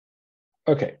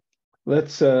Okay,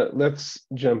 let's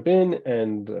jump in,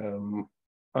 and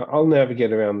I'll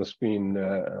navigate around the screen.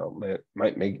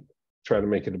 Might try to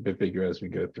make it a bit bigger as we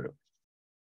go through.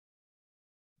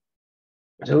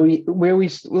 So where we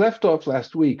left off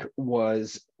last week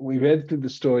was we read through the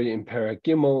story in Parak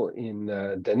Gimel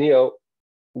in Daniel,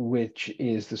 which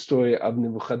is the story of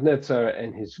Nebuchadnezzar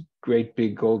and his great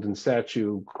big golden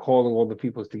statue, calling all the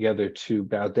peoples together to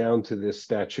bow down to this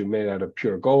statue made out of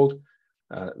pure gold.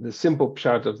 The simple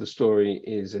pshat of the story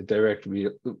is a direct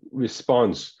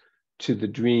response to the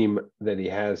dream that he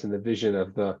has in the vision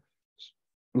of the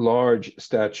large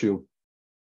statue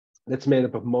that's made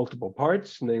up of multiple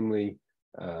parts, namely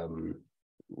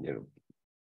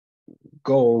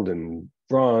gold and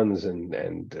bronze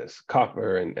and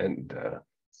copper and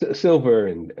silver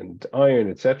and iron,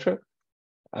 etc.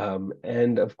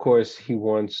 And of course,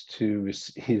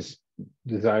 his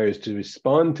desire is to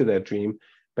respond to that dream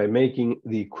by making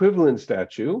the equivalent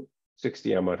statue 60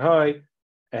 amot high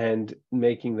and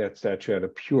making that statue out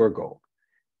of pure gold.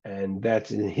 And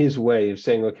that's in his way of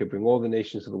saying, okay, bring all the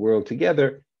nations of the world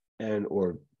together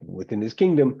or within his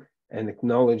kingdom and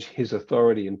acknowledge his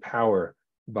authority and power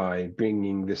by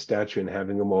bringing this statue and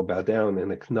having them all bow down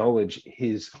and acknowledge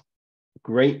his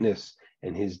greatness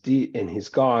and his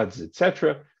gods,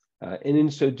 etc. And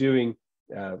in so doing,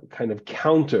 kind of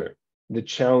counter the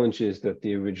challenges that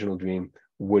the original dream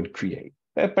would create.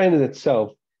 That by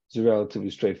itself is a relatively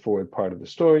straightforward part of the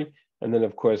story. And then,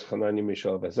 of course, Hananiah,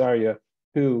 Mishael, Azariah,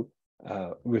 who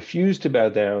refuse to bow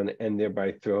down and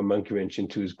thereby throw a monkey wrench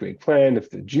into his great plan.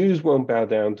 If the Jews won't bow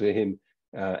down to him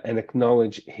and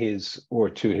acknowledge his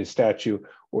statue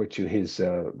or to his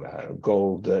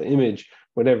gold image,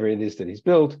 whatever it is that he's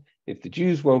built, if the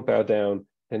Jews won't bow down,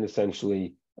 then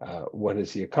essentially what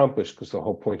has he accomplished? Because the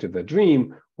whole point of the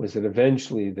dream was that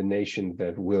eventually the nation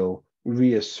that will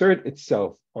reassert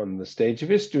itself on the stage of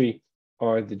history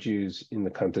are the Jews in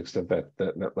the context of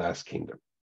that last kingdom.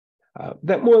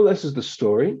 That more or less is the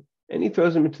story, and he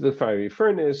throws them into the fiery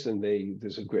furnace, and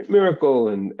there's a great miracle,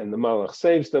 and the Malach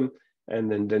saves them,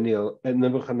 and then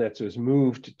Nebuchadnezzar is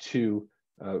moved to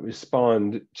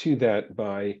respond to that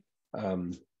by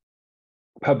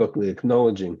publicly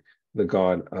acknowledging the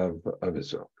God of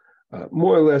Israel.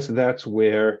 More or less, that's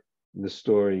where the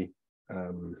story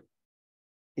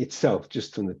itself,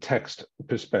 just from the text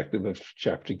perspective of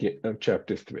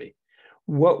chapter 3.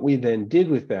 What we then did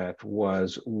with that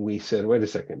was we said, wait a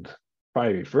second,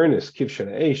 fiery furnace, kivshan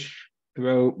eish,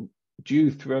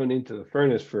 Jew thrown into the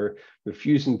furnace for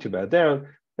refusing to bow down.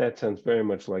 That sounds very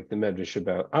much like the Medrash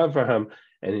about Abraham.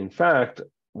 And in fact,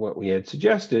 what we had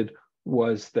suggested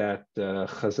was that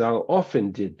Chazal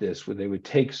often did this, where they would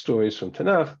take stories from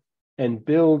Tanakh and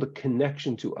build a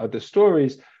connection to other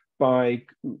stories by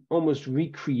almost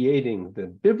recreating the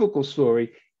biblical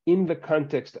story in the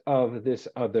context of this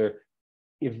other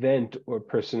event or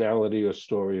personality or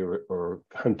story or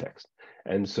context.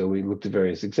 And so we looked at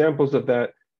various examples of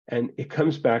that, and it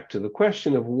comes back to the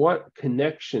question of what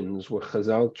connections were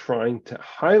Chazal trying to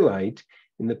highlight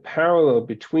in the parallel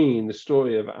between the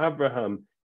story of Abraham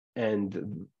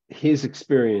and his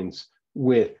experience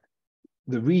with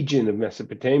the region of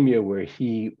Mesopotamia where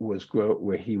he was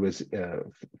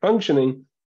functioning,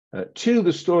 to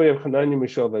the story of Hananiah,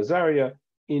 Mishael, Azariah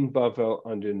in Bavel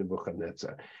under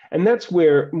Nebuchadnezzar. And that's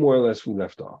where more or less we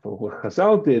left off. And what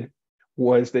Chazal did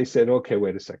was they said, okay,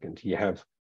 wait a second, you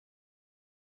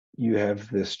have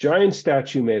this giant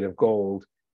statue made of gold,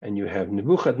 and you have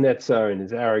Nebuchadnezzar and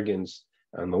his arrogance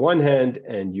on the one hand,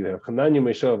 and you have Hananiah,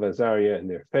 Mishael, Azariah and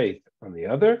their faith on the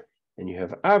other, and you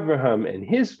have Abraham and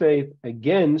his faith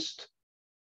against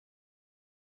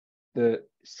the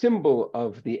symbol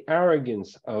of the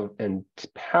arrogance and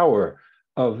power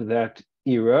of that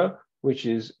era, which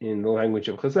is, in the language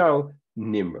of Chazal,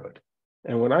 Nimrod.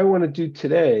 And what I want to do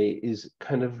today is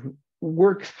kind of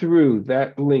work through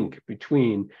that link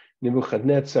between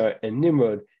Nebuchadnezzar and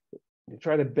Nimrod to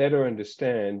try to better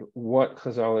understand what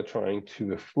Chazal are trying to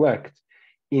reflect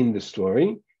in the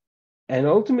story. And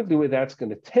ultimately where that's going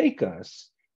to take us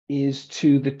is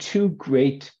to the two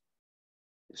great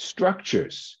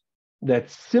structures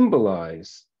that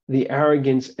symbolize the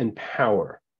arrogance and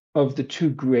power of the two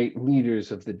great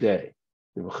leaders of the day,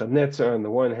 Nebuchadnezzar on the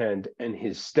one hand and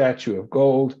his statue of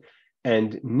gold,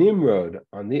 and Nimrod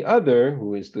on the other,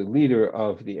 who is the leader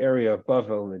of the area of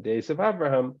Bavel in the days of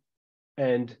Abraham,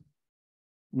 and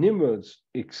Nimrod's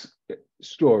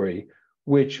story,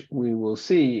 which we will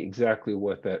see exactly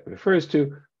what that refers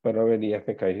to, but already I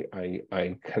think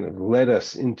I kind of led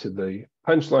us into the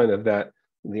punchline of that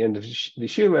at the end of the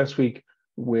shir last week,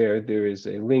 where there is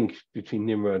a link between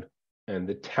Nimrod and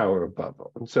the Tower of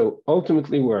Babel. And so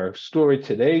ultimately where our story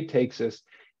today takes us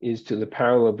is to the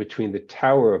parallel between the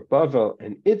Tower of Babel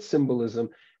and its symbolism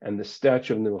and the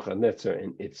statue of Nebuchadnezzar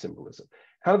and its symbolism.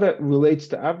 How that relates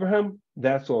to Abraham,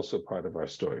 that's also part of our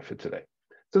story for today.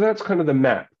 So that's kind of the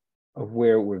map of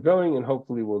where we're going, and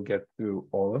hopefully we'll get through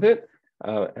all of it.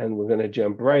 And we're going to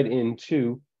jump right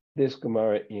into this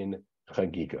Gemara in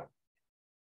Chagiga.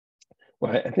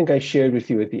 Well, I think I shared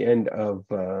with you at the end of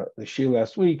the shir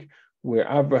last week where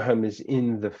Abraham is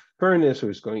in the furnace, or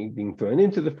is being thrown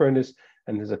into the furnace,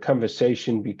 and there's a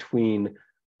conversation between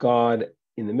God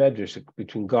in the Medrash,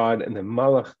 between God and the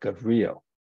Malach Gavriel.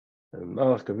 And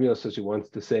Malach Gavriel says he wants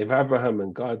to save Abraham,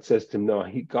 and God says to him, no,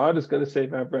 God is going to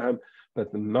save Abraham,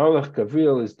 but the Malach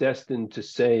Gavriel is destined to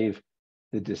save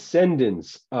the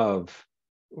descendants of,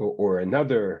 or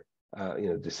another,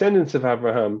 descendants of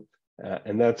Abraham,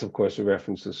 and that's, of course, a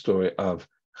reference to the story of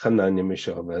Hananiah,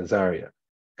 Mishael, and Azariah.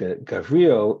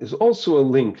 Gavriel is also a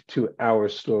link to our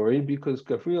story because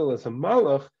Gavriel as a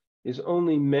malach is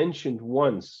only mentioned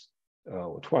once,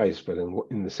 twice, but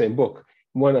in the same book,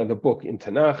 one other book in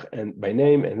Tanakh and by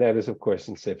name, and that is, of course,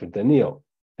 in Sefer Daniel.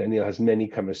 Daniel has many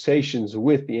conversations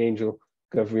with the angel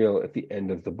Gavriel at the end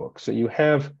of the book. So you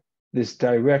have this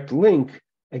direct link,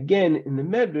 again, in the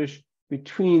Medrash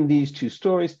between these two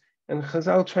stories, and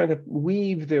Chazal trying to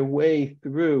weave their way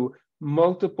through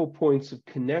multiple points of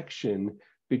connection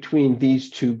between these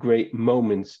two great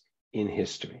moments in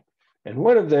history. And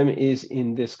one of them is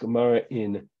in this Gemara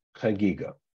in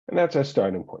Chagiga, and that's our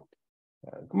starting point.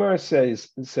 Gemara says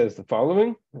the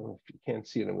following. If you can't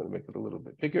see it, I'm going to make it a little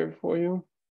bit bigger for you.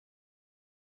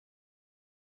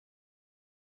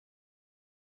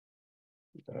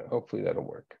 Hopefully that'll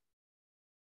work.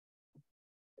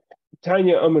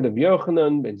 Tanya Amar Rabbi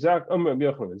Yochanan ben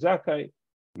Zakkai,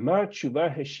 Ma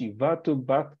tshuva heshivatu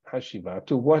bat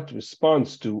hashivatu. What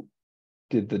response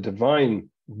did the divine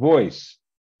voice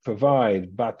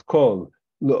provide? Bat kol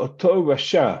le'oto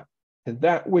rasha, to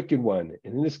that wicked one,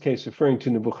 and in this case referring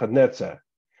to Nebuchadnezzar.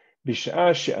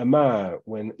 Bish'a she'amar,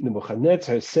 when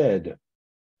Nebuchadnezzar said,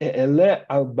 E'ele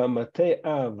al bamatei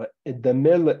av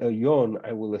edamel elyon,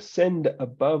 I will ascend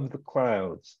above the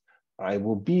clouds, I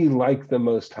will be like the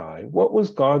Most High. What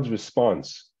was God's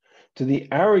response to the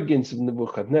arrogance of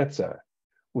Nebuchadnezzar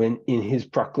when in his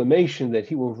proclamation that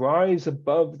he will rise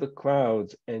above the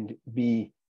clouds and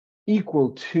be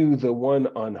equal to the one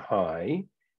on high?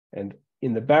 And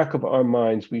in the back of our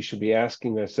minds, we should be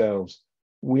asking ourselves,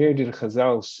 where did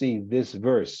Chazal see this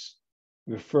verse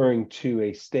referring to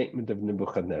a statement of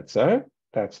Nebuchadnezzar?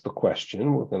 That's the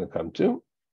question we're going to come to.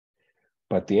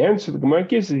 But the answer the Gemara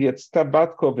gives is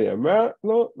Yetstabatko ve'amra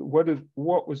lo.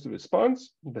 What was the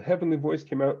response? The heavenly voice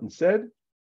came out and said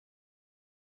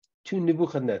to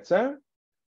Nebuchadnezzar,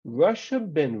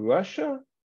 Rasha ben Rasha,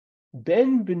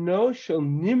 ben beno shel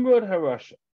Nimrod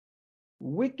harasha,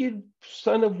 wicked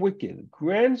son of wicked,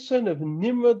 grandson of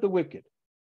Nimrod the wicked.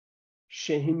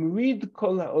 Shehimrid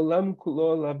kol ha'olam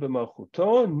kulo alav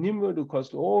b'malchuto, Nimrod who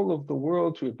caused all of the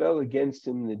world to rebel against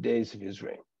him in the days of his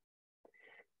reign.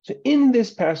 So in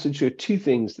this passage, there are two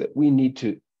things that we need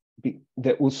to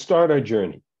that will start our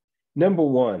journey. Number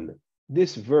one,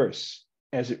 this verse,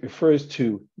 as it refers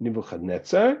to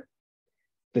Nebuchadnezzar,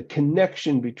 the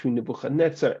connection between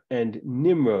Nebuchadnezzar and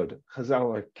Nimrod,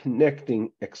 Chazal are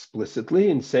connecting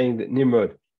explicitly and saying that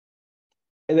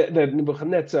that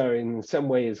Nebuchadnezzar in some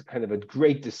way is kind of a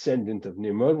great descendant of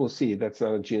Nimrod. We'll see that's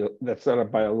not a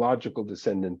biological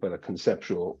descendant, but a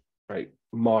conceptual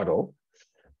model.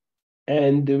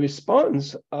 And the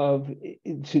response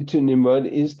to Nimrod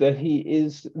is that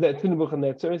to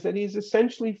Nebuchadnezzar is that he is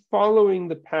essentially following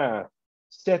the path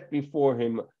set before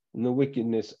him in the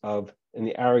wickedness and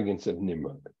the arrogance of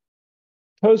Nimrod.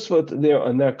 Tosfot there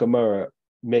on that Gemara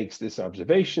makes this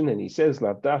observation, and he says,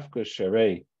 Lavdafka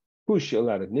Sharei Kush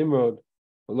Elad Nimrod,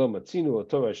 V'lo Matzinu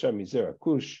Oto Rasha Mizera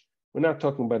Kush. We're not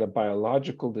talking about a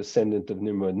biological descendant of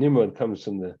Nimrod. Nimrod comes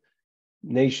from the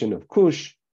nation of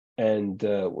Kush, and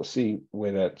we'll see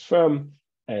where that's from.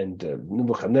 And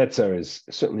Nebuchadnezzar is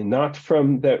certainly not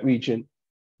from that region,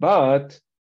 but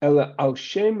Ela al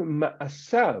Shem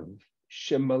Ma'asav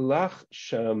Shemalach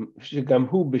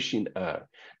Shegamhu B'Shin'ar.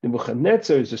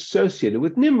 Nebuchadnezzar is associated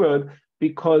with Nimrod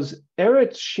because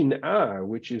Eretz Shin'ar,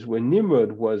 which is where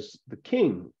Nimrod was the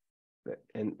king,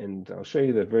 and I'll show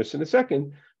you the verse in a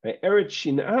second, Eretz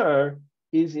Shin'ar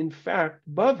is in fact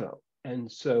Babel.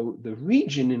 And so the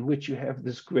region in which you have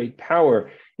this great power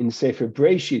in Sefer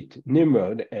Breshit,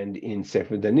 Nimrod, and in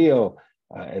Sefer Daniel,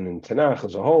 and in Tanakh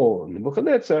as a whole,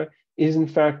 Nebuchadnezzar, is in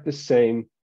fact the same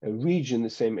region,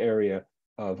 the same area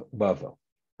of Babel.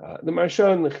 The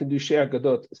Marsha in the Chidushei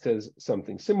Agadot says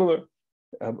something similar.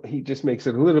 He just makes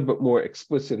it a little bit more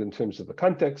explicit in terms of the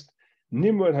context.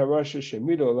 Nimrod harasha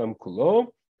shemido olam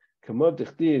kulo, kamod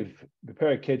dichtiv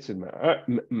b'perek ketzed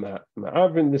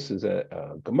ma'avrin. This is a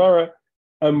Gemara.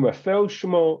 Amrafel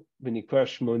shmo v'nikra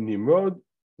shmo Nimrod.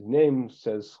 His name,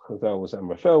 says Chazal, was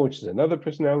Amrafel, which is another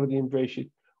personality in Breshit.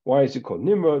 Why is he called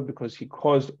Nimrod? Because he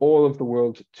caused all of the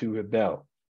world to rebel.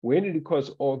 Where did he cause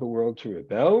all the world to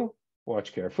rebel?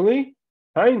 Watch carefully.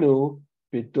 Hainu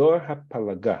bidor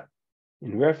hapalaga,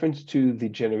 in reference to the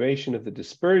generation of the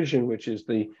dispersion, which is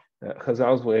the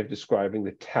Chazal's way of describing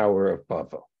the Tower of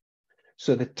Babel.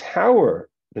 So the tower,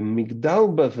 the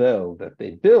Migdal Bavel that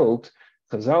they built,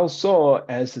 Chazal saw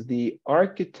as the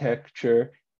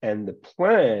architecture and the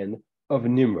plan of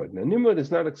Nimrod. Now, Nimrod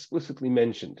is not explicitly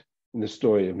mentioned in the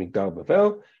story of Migdal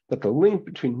Bavel, but the link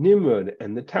between Nimrod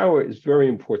and the tower is very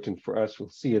important for us. We'll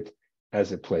see it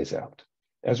as it plays out.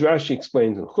 As Rashi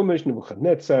explains in Chumash,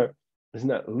 Nebuchadnezzar is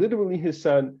not literally his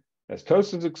son, as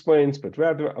Tosafos explains, but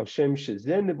rather Al Shem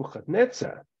Shezen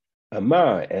Nebuchadnezzar,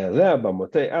 Amar Eleh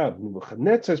B'motei Av,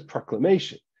 Nebuchadnezzar's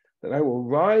proclamation that I will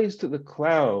rise to the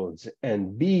clouds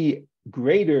and be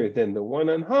greater than the one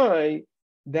on high.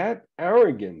 That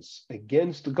arrogance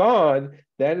against God,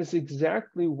 that is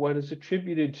exactly what is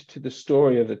attributed to the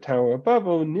story of the Tower of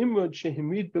Babel. Nimrod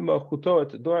shehimid b'malchuto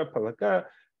et ador palaka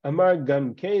amar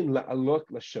gam kein la'alot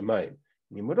l'shamayim.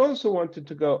 Nimrod also wanted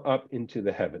to go up into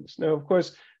the heavens. Now, of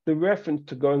course, the reference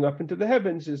to going up into the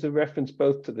heavens is a reference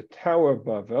both to the Tower of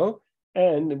Babel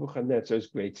and Nebuchadnezzar's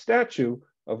great statue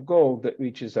of gold that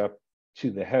reaches up to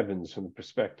the heavens from the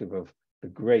perspective of the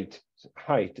great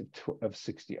height of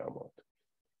 60 amot.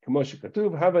 That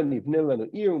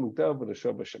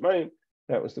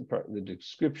was the part, the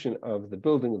description of the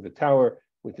building of the tower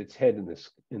with its head in the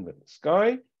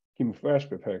sky. We'll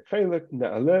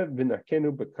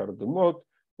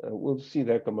see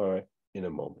that Gemara in a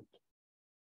moment.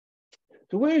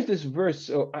 So where is this verse?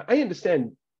 So I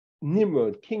understand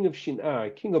Nimrod, king of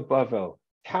Shinar, king of Bavel,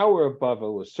 Tower of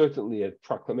Bavel was certainly a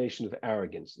proclamation of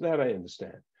arrogance. That I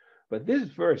understand. But this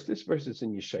verse is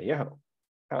in Yeshayahu.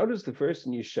 How does the verse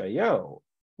in Yeshayahu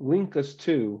link us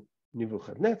to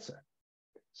Nebuchadnezzar?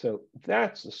 So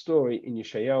that's the story in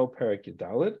Yeshayahu Perek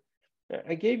Yudaled.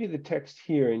 I gave you the text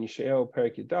here in Yeshayahu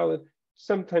Perek Yudaled.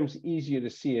 Sometimes easier to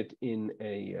see it in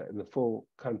the full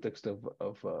context of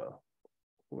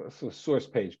the source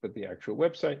page, but the actual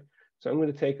website. So I'm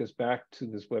going to take us back to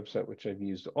this website, which I've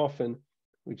used often,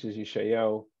 which is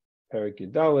Yeshayahu Perek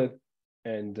Yudaled,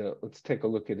 and let's take a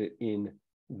look at it in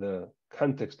the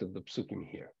context of the psukim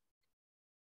here.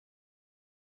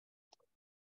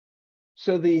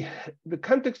 So the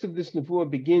context of this nevuah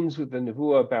begins with the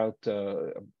nevuah about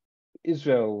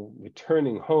Israel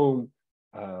returning home,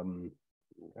 a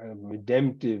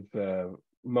redemptive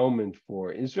moment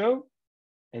for Israel.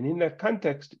 And in that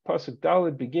context, Pasuk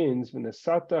Daled begins,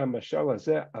 V'nasata hamashal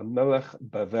hazeh al melech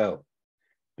Bavel.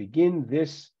 Begin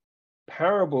this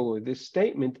parable or this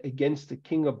statement against the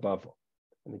king of Bavel.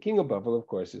 And the king of Babel, of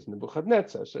course, is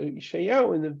Nebuchadnezzar. So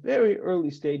Yeshayahu, in the very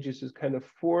early stages, is kind of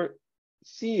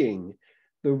foreseeing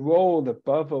the role that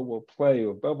Babel will play,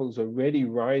 or Babel is already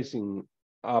rising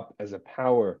up as a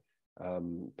power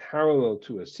parallel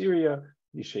to Assyria.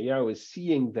 Yeshayahu is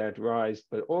seeing that rise,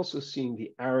 but also seeing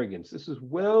the arrogance. This is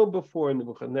well before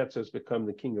Nebuchadnezzar has become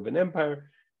the king of an empire.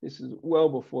 This is well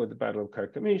before the Battle of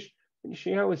Carchemish.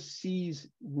 Yeshayahu sees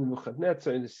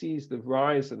Nebuchadnezzar and sees the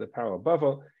rise of the power of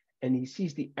Babel, and he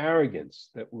sees the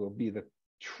arrogance that will be the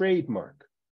trademark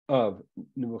of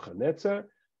Nebuchadnezzar.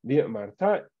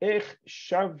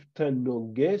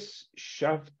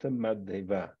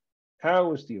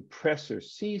 How is the oppressor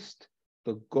ceased?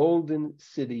 The golden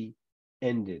city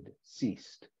ended,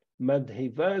 ceased.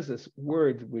 Madheva is this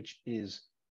word which is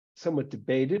somewhat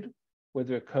debated,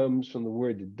 whether it comes from the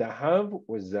word dahav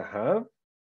or zahav,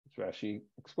 as Rashi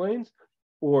explains,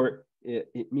 or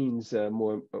it means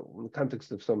more in the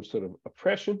context of some sort of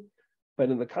oppression. But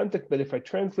in the context, but if I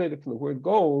translate it from the word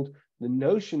gold, the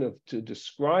notion of to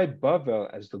describe Bavel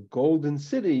as the golden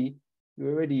city, you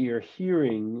already are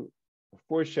hearing a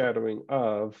foreshadowing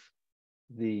of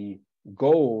the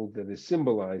gold that is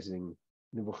symbolizing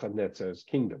Nebuchadnezzar's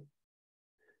kingdom.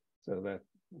 So that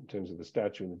in terms of the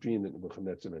statue and the dream that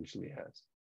Nebuchadnezzar eventually has.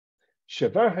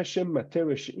 Shavar Hashem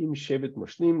Mater She'im Shevet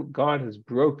Moshlim. God has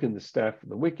broken the staff of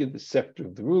the wicked, the scepter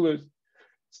of the rulers,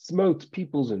 smote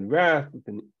peoples in wrath with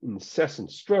an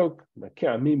incessant stroke. What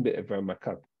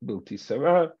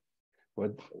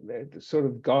sort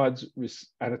of God's,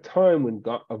 at a time when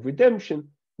God, of redemption,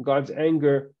 God's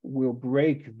anger will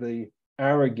break the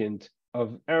arrogance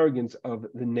of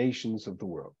the nations of the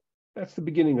world. That's the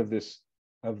beginning of this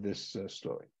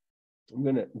story. I'm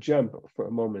going to jump for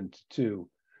a moment to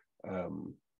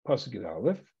Pasuk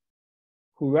Aleph.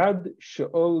 Hurad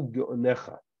she'ol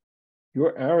ge'onecha.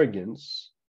 Your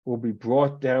arrogance will be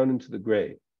brought down into the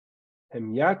grave.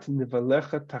 Hemyat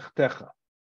nivalecha tachtecha.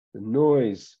 The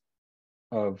noise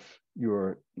of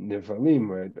your nivalim,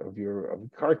 right, of your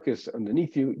carcass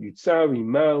underneath you, yitzar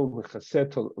imal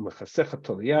mechasecha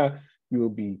toliyah. You will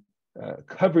be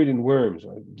covered in worms,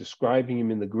 right, describing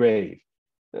him in the grave.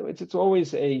 It's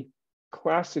always a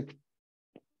classic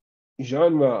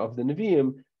genre of the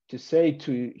Nevi'im to say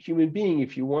to a human being,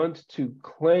 if you want to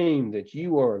claim that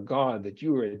you are a god, that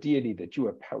you are a deity, that you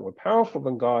are more powerful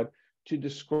than God, to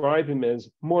describe him as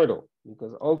mortal,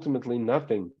 because ultimately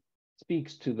nothing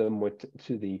speaks to the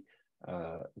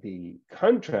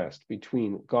contrast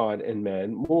between God and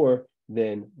man more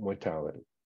than mortality.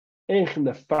 How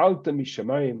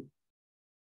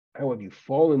have you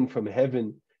fallen from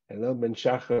heaven? Elel ben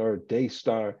Shachar, day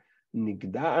star.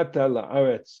 Nigda'ata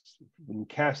la'aretz, been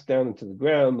cast down into the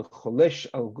ground. Cholesh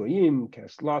al goyim,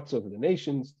 cast lots over the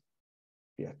nations.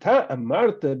 Yata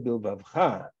amarta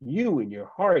bilvavcha, you in your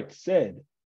heart said,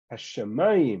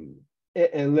 Hashamayim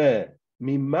e'eleh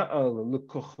mima'al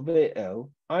l'kochve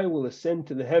el, I will ascend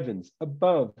to the heavens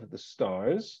above the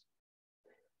stars.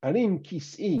 Arim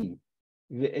kis'i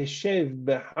ve'eshev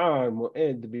behar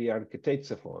mo'ed b'yar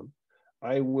ketetzafon,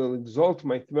 I will exalt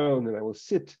my throne and I will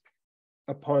sit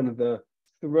upon the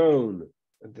throne,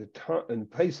 in the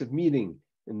place of meeting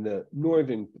in the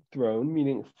northern throne,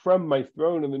 meaning from my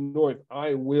throne in the north,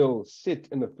 I will sit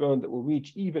in a throne that will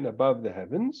reach even above the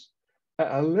heavens.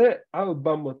 I will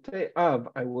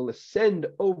ascend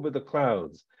over the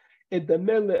clouds. I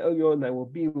will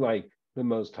be like the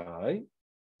Most High,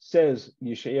 says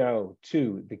Yeshayahu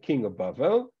to the king of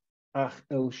Bavel. Ach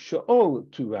el Sheol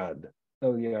turad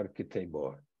el yar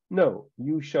ketebor. No,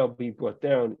 you shall be brought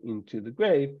down into the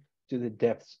grave, to the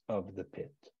depths of the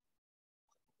pit.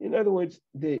 In other words,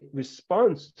 the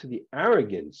response to the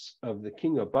arrogance of the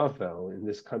king of Bavel in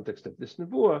this context of this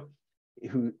nevuah,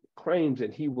 who claims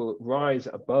that he will rise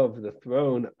above the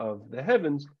throne of the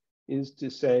heavens, is to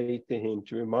say to him,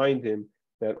 to remind him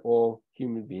that all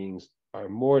human beings are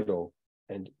mortal,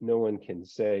 and no one can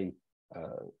say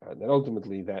that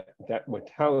ultimately that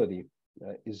mortality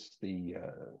is the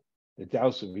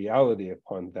douse of reality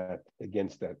upon that,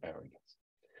 against that arrogance.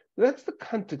 So that's the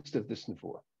context of this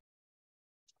nevuah.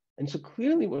 And so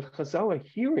clearly what Chazal are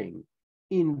hearing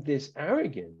in this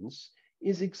arrogance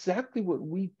is exactly what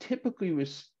we typically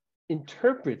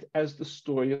interpret as the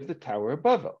story of the Tower of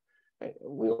Babel.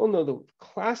 We all know the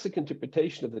classic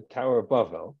interpretation of the Tower of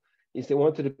Babel is they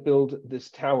wanted to build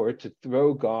this tower to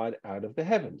throw God out of the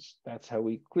heavens. That's how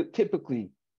we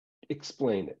typically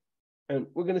explain it. And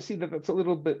we're going to see that that's a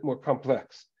little bit more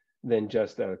complex than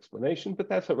just that explanation, but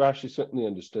that's how Rashi certainly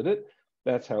understood it.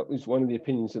 That's how at least one of the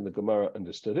opinions in the Gemara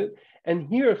understood it. And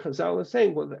here Chazal is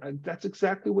saying, well, that's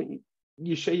exactly what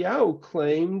Yeshayahu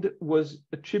claimed was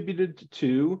attributed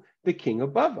to the king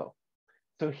of Bavel.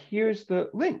 So here's the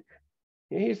link.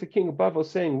 Here's the king of Bavel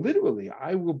saying, literally,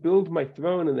 I will build my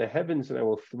throne in the heavens and I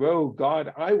will throw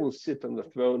God. I will sit on the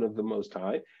throne of the Most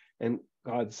High. And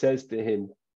God says to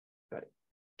him,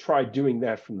 try doing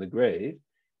that from the grave.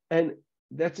 And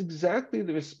that's exactly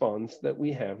the response that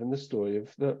we have in the story of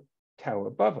the Tower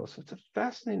of Babel. So it's a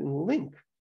fascinating link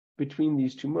between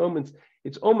these two moments.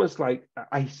 It's almost like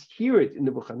I hear it in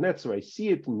Nebuchadnezzar, I see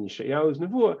it in Yeshayahu's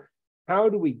Nevuah. How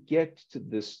do we get to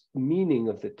this meaning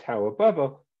of the Tower of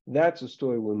Babel? That's a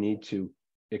story we'll need to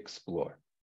explore.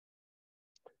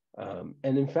 And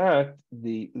in fact,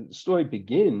 the story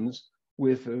begins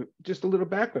with just a little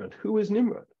background. Who is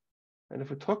Nimrod? And if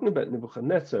we're talking about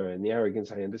Nebuchadnezzar and the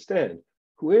arrogance, I understand.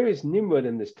 Where is Nimrod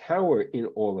in this tower in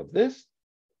all of this?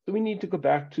 So we need to go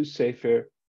back to Sefer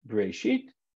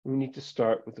Bereshit. We need to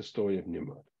start with the story of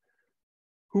Nimrod.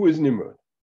 Who is Nimrod?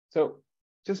 So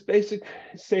just basic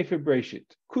Sefer Bereshit.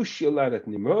 Kush yoladet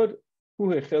Nimrod, hu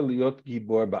hechel liot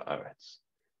gibor ba'aretz.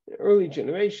 In early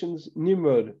generations,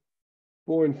 Nimrod,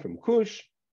 born from Cush,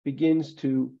 begins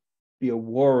to be a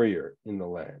warrior in the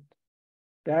land.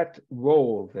 That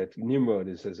role that Nimrod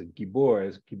is as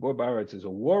Gibor Ba'aretz, as a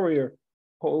warrior,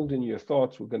 hold in your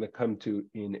thoughts, we're going to come to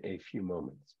in a few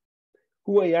moments.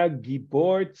 Hu haya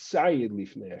Gibor Tzayid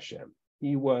lifnei Hashem.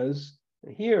 He was,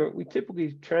 here we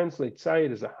typically translate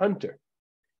Tzayid as a hunter,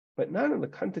 but not in the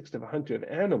context of a hunter of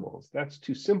animals. That's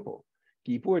too simple.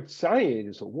 Gibor Tzayid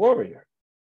is a warrior,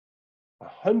 a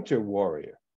hunter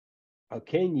warrior. Al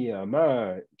ken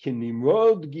yamar ki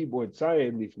Nimrod Gibor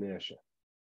Tzayid lifnei Hashem.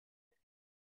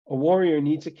 A warrior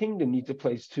needs a kingdom, needs a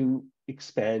place to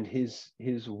expand his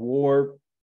war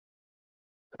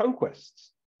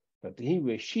conquests. But he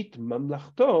reshit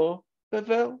mamlachto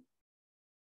Bavel,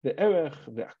 the Erech,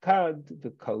 the Akkad, the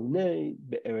Kalnei,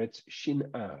 the Eretz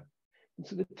Shin'ar. And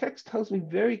so the text tells me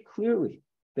very clearly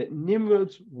that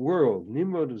Nimrod's world,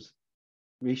 Nimrod was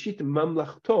reshit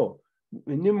mamlachto.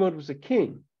 Nimrod was a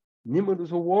king. Nimrod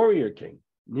was a warrior king.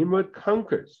 Nimrod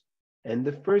conquers. And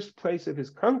the first place of his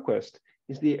conquest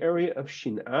is the area of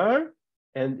Shinar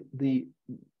and the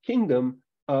kingdom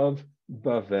of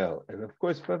Bavel. And of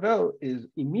course, Bavel is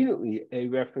immediately a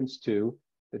reference to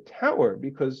the tower,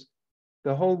 because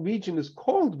the whole region is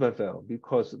called Bavel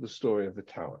because of the story of the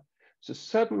tower. So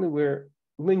suddenly we're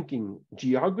linking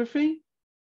geography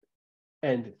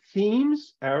and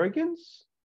themes, arrogance,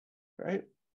 right?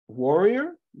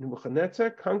 Warrior, Nebuchadnezzar,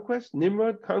 conquest,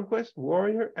 Nimrod, conquest,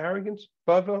 warrior, arrogance,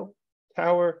 Bavel,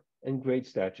 tower, and great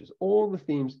statues. All the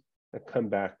themes that come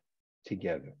back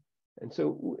together. And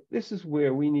so this is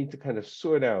where we need to kind of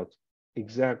sort out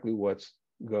exactly what's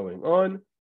going on.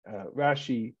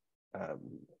 Rashi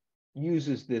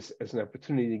uses this as an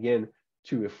opportunity again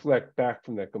to reflect back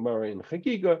from that Gemara in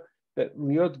Chagiga that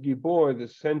liot gibor, the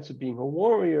sense of being a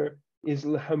warrior, is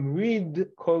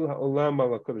l'hamrid kol ha'olam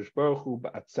ala kodesh baruch hu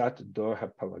ba'atzat dor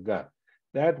ha'palaga.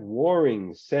 That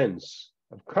warring sense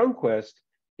of conquest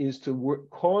is to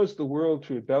cause the world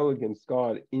to rebel against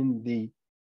God in the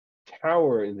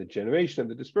tower, in the generation of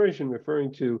the dispersion,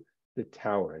 referring to the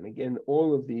tower. And again,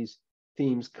 all of these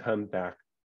themes come back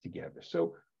together.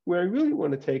 So where I really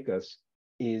want to take us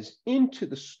is into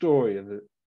the story of the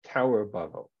Tower of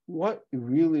Babel. What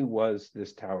really was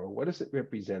this tower? What does it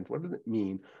represent? What does it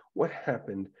mean? What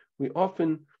happened? We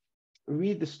often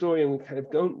read the story and we kind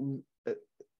of don't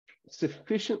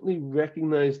sufficiently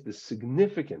recognize the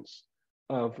significance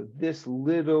of this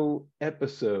little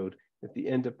episode at the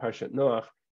end of Parshat Noach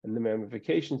and the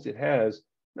ramifications it has,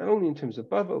 not only in terms of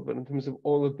Babel, but in terms of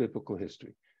all of biblical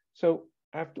history. So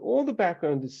after all the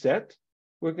background is set,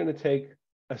 we're going to take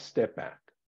a step back.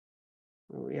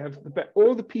 We have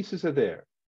all the pieces are there.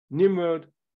 Nimrod,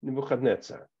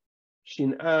 Nebuchadnezzar,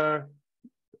 Shinar,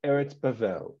 Eretz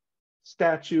Bavel,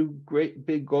 statue, great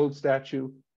big gold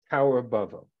statue, Tower of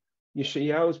Babel.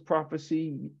 Yeshayahu's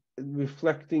prophecy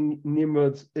reflecting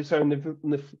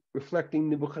reflecting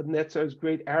Nebuchadnezzar's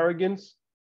great arrogance.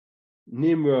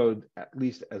 Nimrod, at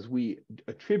least as we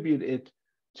attribute it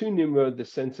to Nimrod, the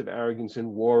sense of arrogance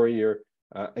and warrior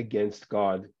against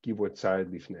God, Givor Tzad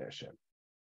Lifnei Hashem.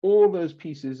 All those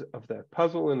pieces of that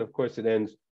puzzle, and of course it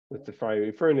ends with the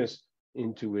fiery furnace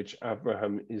into which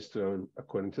Abraham is thrown,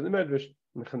 according to the Medrash,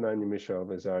 and Hananiah, Mishael,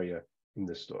 and Azariah in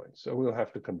the story. So we'll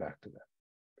have to come back to that.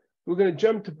 We're going to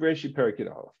jump to Bereshit Perek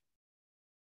Aleph.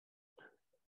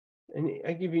 And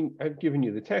I've given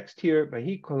you the text here.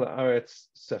 Vahi kol haaretz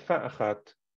safa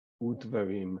achat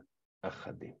udvarim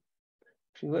achadim.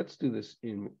 Actually, let's do this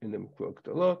in the Mikvot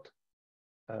Gdolot.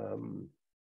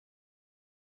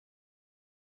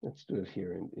 Let's do it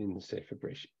here in the Sefer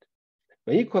Bereshit.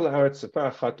 Vahi kol haaretz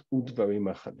safa achat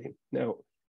udvarim achadim. Now,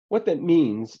 what that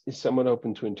means is somewhat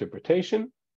open to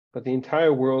interpretation, but the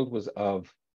entire world was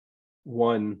of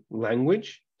one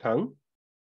language, tongue.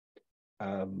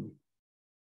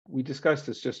 We discussed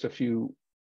this just a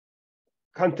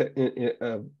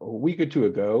week or two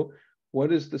ago.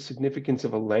 What is the significance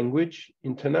of a language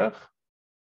in Tanakh?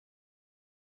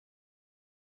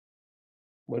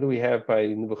 What do we have by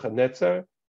Nebuchadnezzar?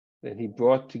 That he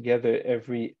brought together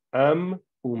every Am,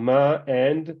 Ummah,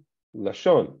 and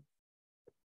Lashon,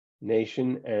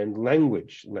 nation and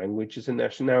language. Language is a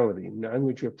nationality.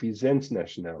 Language represents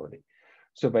nationality.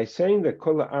 So by saying that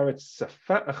Kol haaretz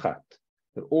safa achat,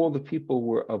 that all the people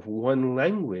were of one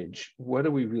language, what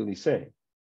are we really saying?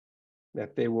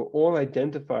 That they were all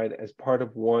identified as part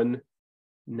of one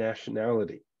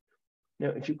nationality. Now,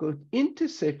 if you go into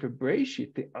Sefer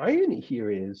Bereshit, the irony here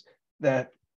is that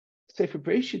Sefer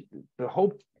Bereshit, the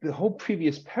whole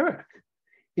previous parak,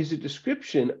 is a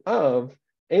description of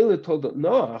Eila Toldot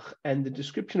Noach and the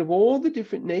description of all the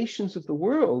different nations of the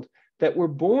world that were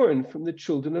born from the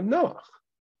children of Noach.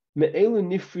 In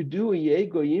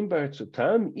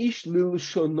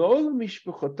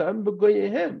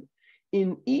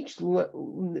each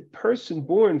person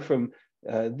born from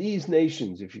these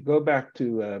nations, if you go back to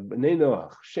Bnei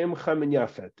Noach, Shem, Cham, and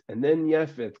Yafet, and then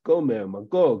Yafet, Gomer,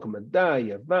 Magog, Madai,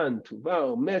 Yavan,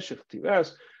 Tuval, Meshech,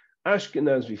 Tiras,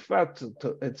 Ashkenaz, Rifat,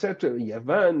 etc.,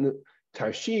 Yavan,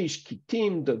 Tarshish,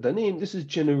 Kittim, Dodanim. This is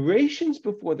generations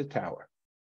before the tower.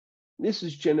 This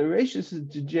is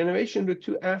the generation or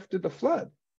two after the flood.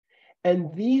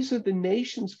 And these are the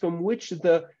nations from which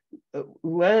the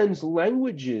land's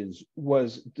languages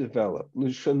was developed.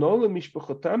 And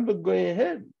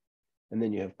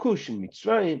then you have Cush and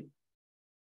Mitzrayim.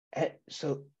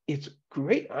 So it's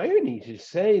great irony to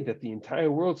say that the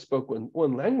entire world spoke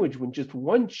one language when just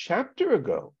one chapter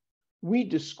ago we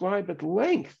describe at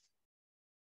length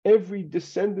every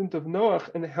descendant of Noah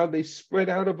and how they spread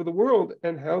out over the world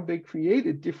and how they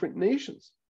created different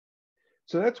nations.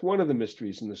 So that's one of the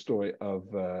mysteries in the story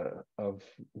of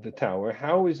the tower.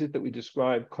 How is it that we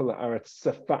describe kol haaretz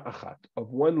safa achat,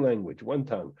 of one language, one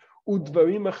tongue,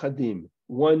 udvarim achadim,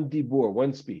 one dibur,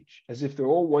 one speech, as if they're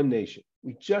all one nation?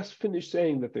 We just finished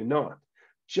saying that they're not.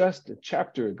 Just a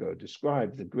chapter ago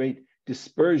described the great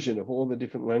dispersion of all the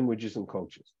different languages and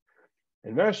cultures.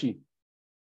 And Rashi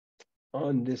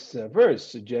on this verse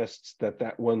suggests that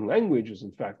that one language was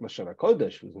in fact Lashon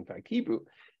HaKodesh, was in fact Hebrew,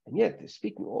 and yet they're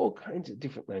speaking all kinds of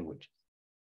different languages.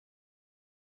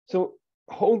 So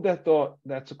hold that thought.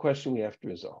 That's a question we have to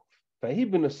resolve. They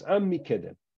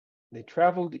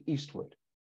traveled eastward.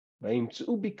 They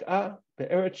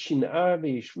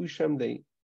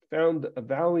found a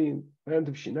valley in the land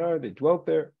of Shinar. They dwelt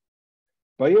there.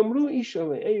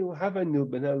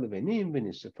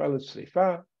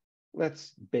 Let's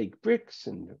bake bricks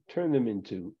and turn them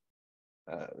into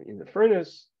in the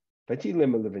furnace. They'll turn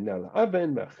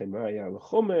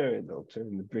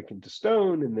the brick into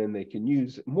stone, and then they can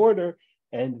use mortar,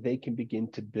 and they can begin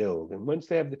to build. And once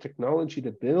they have the technology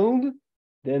to build,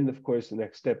 then of course the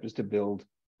next step is to build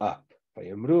up.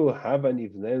 A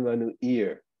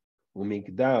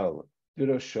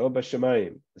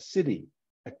city,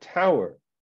 a tower,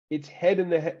 its head in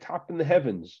the top in the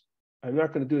heavens. I'm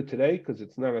not going to do it today because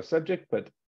it's not a subject, but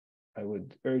I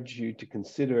would urge you to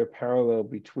consider a parallel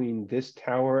between this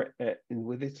tower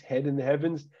with its head in the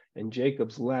heavens and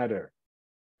Jacob's ladder,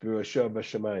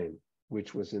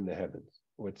 which was in the heavens,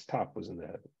 or its top was in the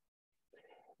heavens.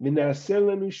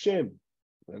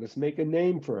 Let us make a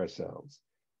name for ourselves,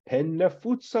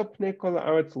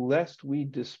 lest we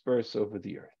disperse over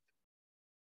the earth.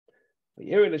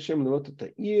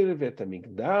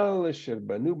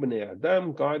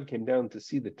 God came down to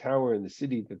see the tower and the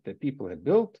city that the people had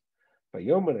built.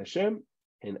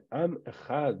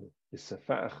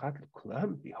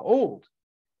 Behold,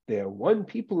 they are one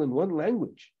people in one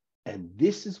language, and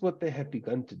this is what they have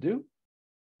begun to do.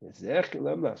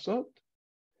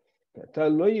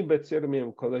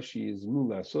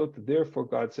 Therefore,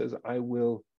 God says, I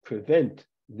will prevent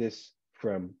this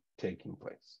from taking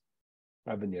place.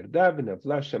 We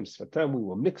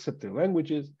will mix up their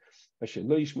languages,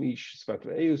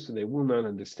 so they will not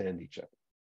understand each other.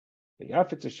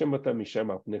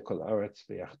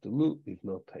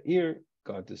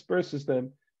 God disperses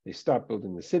them, they stop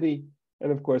building the city,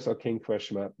 and of course, our king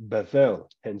Krishma, Bavel,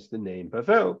 hence the name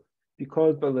Bavel,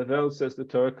 because Bavel, says the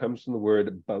Torah, comes from the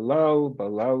word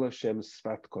Balal Hashem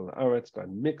Sfat Kol Haaretz.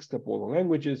 God mixed up all the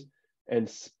languages and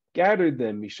scattered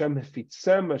them, Misham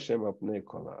Hafitzam Hashem Apnei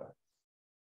Kol Haaretz.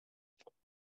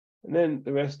 And then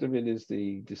the rest of it is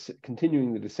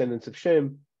continuing the descendants of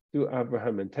Shem through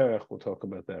Abraham and Terach. We'll talk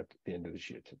about that at the end of the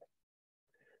shir today.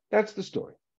 That's the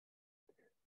story.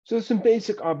 So there's some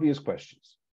basic, obvious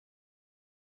questions.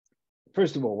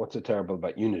 First of all, what's so terrible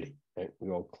about unity? Right?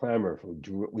 We all clamor,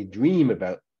 we dream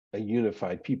about a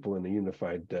unified people and a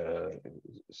unified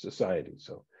society.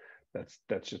 So that's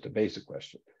just a basic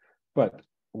question. But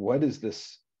what is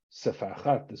this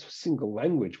Safachat, this single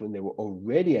language, when they were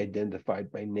already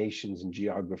identified by nations and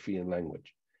geography and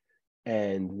language?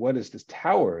 And what is this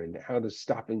tower, and how does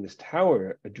stopping this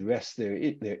tower address their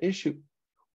issue?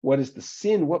 What is the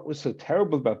sin? What was so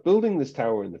terrible about building this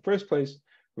tower in the first place?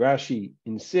 Rashi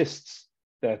insists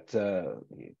that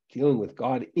dealing with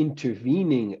God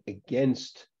intervening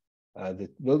against the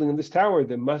building of this tower,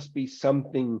 there must be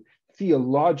something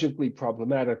theologically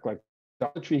problematic, like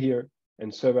idolatry here.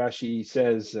 And so Rashi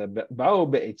says, "Ba'u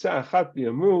be'etzah achat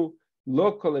v'yamru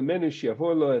lo kol emenu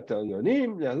shiavor lo et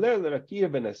elyonim na'aleh l'rakia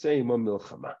v'naseh imo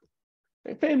milchama."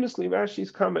 Famously, Rashi's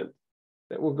comment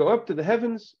that we'll go up to the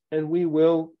heavens and we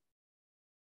will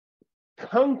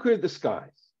conquer the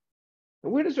skies.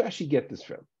 And where does Rashi get this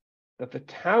from? That the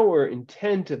tower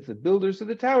intent of the builders of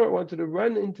the tower wanted to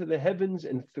run into the heavens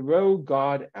and throw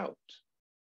God out.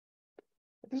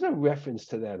 There's no reference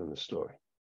to that in the story.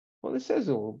 Well, it says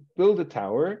we'll build a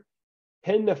tower,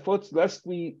 pen nafutz, lest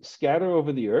we scatter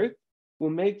over the earth.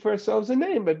 We'll make for ourselves a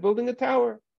name by building a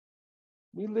tower.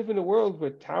 We live in a world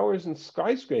where towers and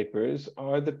skyscrapers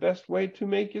are the best way to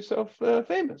make yourself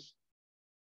famous.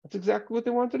 That's exactly what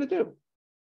they wanted to do.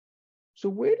 So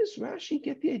where does Rashi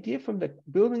get the idea from that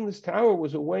building this tower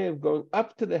was a way of going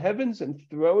up to the heavens and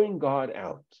throwing God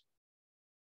out?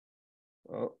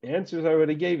 Well, answers I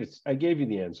already gave it. I gave you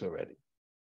the answer already.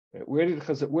 Where did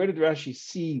Rashi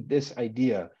see this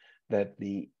idea that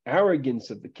the arrogance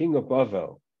of the king of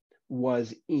Bavel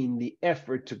was in the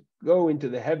effort to go into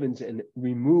the heavens and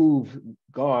remove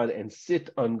God and sit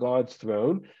on God's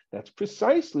throne. That's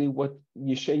precisely what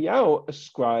Yeshayahu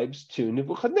ascribes to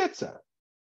Nebuchadnezzar,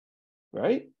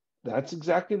 right? That's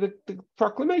exactly the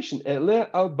proclamation. I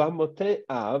will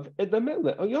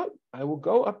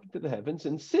go up into the heavens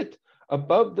and sit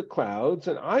above the clouds,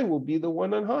 and I will be the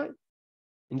one on high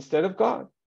instead of God.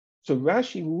 So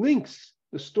Rashi links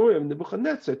the story of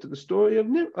Nebuchadnezzar to the story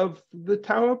of the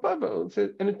Tower of Babel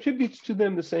and attributes to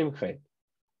them the same chait.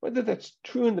 Whether that's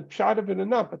true in the pshat of it or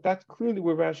not, but that's clearly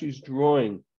where Rashi is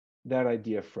drawing that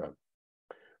idea from.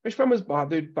 Rashbam is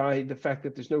bothered by the fact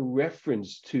that there's no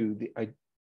reference to the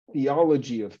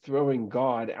theology of throwing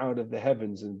God out of the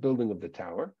heavens and building of the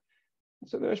tower.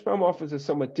 So the Rashbam offers a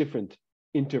somewhat different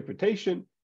interpretation.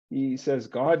 He says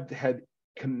God had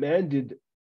commanded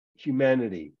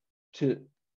humanity to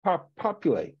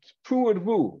populate,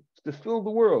 to fill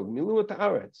the world, miluat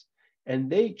haaretz, and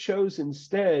they chose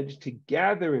instead to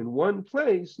gather in one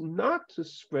place, not to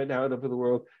spread out over the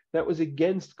world. That was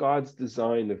against God's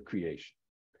design of creation.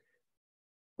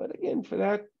 But again, for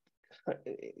that,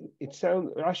 it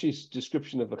sounds, Rashi's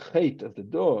description of the chait of the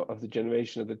door of the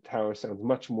generation of the tower sounds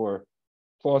much more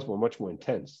plausible, much more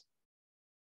intense.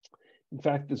 In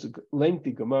fact, there's a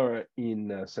lengthy Gemara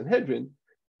in Sanhedrin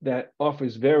that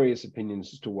offers various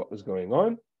opinions as to what was going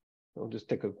on. I'll just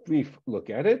take a brief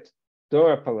look at it.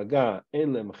 Dora Palaga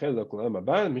en lemchelok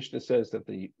la'amabah. Mishnah says that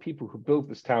the people who built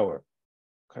this tower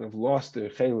kind of lost their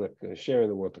chelek, share in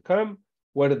the world to come.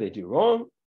 What did they do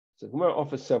wrong? So Gemara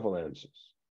offers several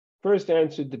answers. First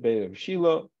answer, debate of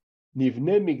Shiloh.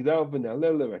 Nivne migdal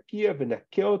v'naleh l'rakia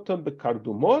v'nakeh otam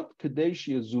b'kardumot kadei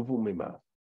sheyazuvu mimav.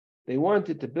 They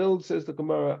wanted to build, says the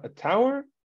Gemara, a tower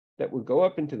that would go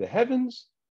up into the heavens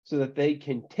so that they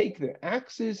can take their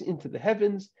axes into the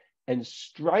heavens and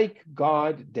strike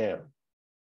God down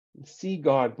and see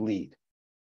God bleed.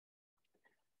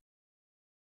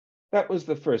 That was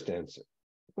the first answer.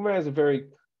 The Gemara has a very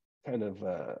kind of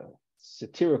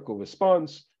satirical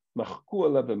response. Machku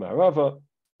ala b'ma'arava.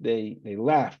 They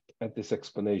laughed at this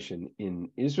explanation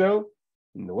in Israel,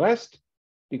 in the West,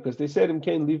 because they said, if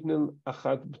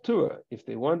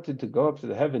they wanted to go up to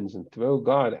the heavens and throw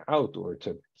God out or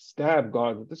to stab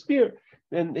God with a spear,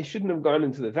 then they shouldn't have gone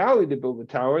into the valley to build the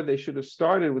tower. They should have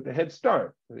started with a head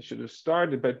start. They should have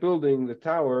started by building the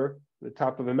tower at the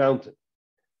top of a mountain.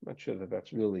 I'm not sure that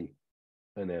that's really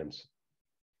an answer.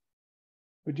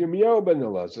 But Yirmiyahu ben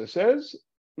Elazar says,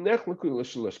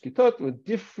 with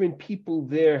different people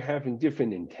there having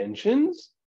different intentions.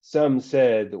 Some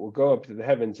said that we'll go up to the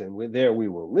heavens and there we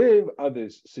will live.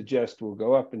 Others suggest we'll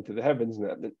go up into the heavens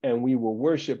and we will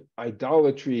worship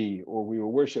idolatry, or we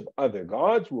will worship other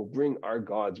gods. We'll bring our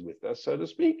gods with us, so to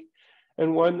speak.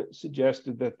 And one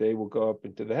suggested that they will go up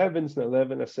into the heavens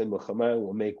and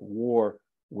will make war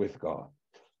with God.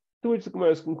 To which the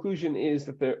Gemara's conclusion is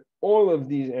that all of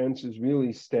these answers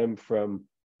really stem from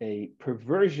a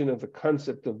perversion of the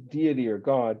concept of deity or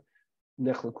God.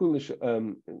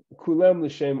 Kulam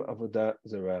l'shem avodah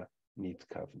zara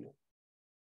nitkavnu.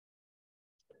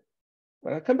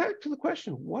 But I come back to the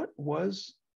question: what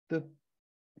was the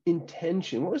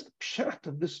intention? What was the pshat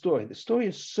of this story? The story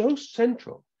is so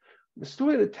central. The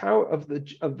story of the tower of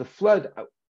the flood.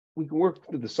 We can work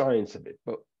through the science of it,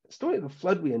 but the story of the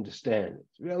flood we understand.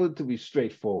 It's relatively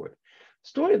straightforward. The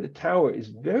story of the tower is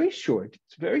very short.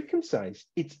 It's very concise.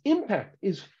 Its impact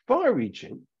is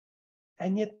far-reaching.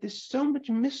 And yet there's so much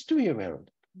mystery around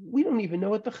it. We don't even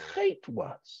know what the chait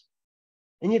was.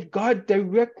 And yet God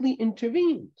directly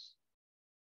intervenes.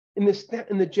 In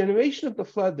the generation of the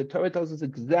flood, the Torah tells us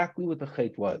exactly what the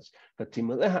chait was.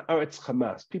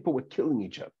 People were killing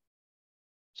each other.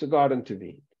 So God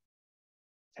intervened.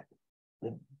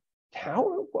 The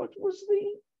tower, what was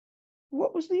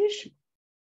the issue?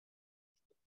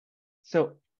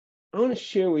 So I want to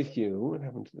share with you what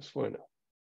happened to this footnote.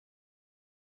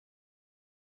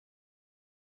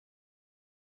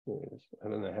 I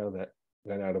don't know how that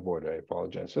got out of order. I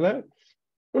apologize for that.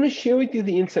 I want to share with you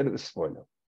the insight of the Sforno.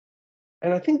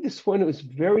 And I think the Sforno is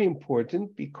very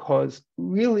important because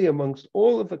really amongst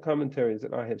all of the commentaries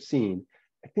that I have seen,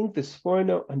 I think the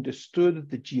Sforno understood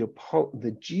the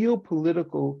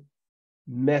geopolitical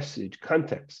message,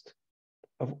 context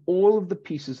of all of the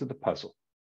pieces of the puzzle.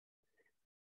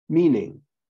 Meaning,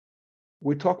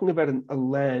 we're talking about a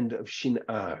land of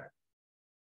Shinar.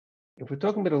 If we're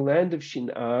talking about a land of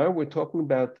Shinar, we're talking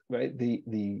about, right,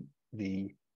 the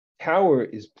tower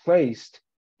is placed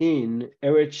in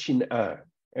Eretz Shinar.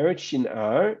 Eretz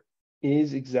Shinar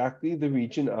is exactly the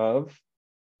region of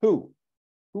who?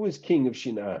 Who is king of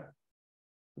Shinar?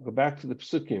 We'll go back to the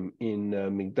Psukim in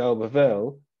Migdal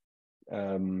Bavel.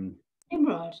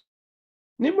 Nimrod.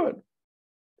 Nimrod.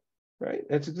 Right?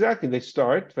 That's exactly. They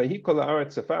start. Eretz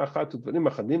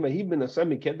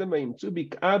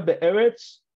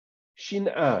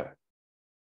Shinar.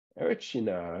 Eretz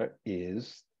Shinar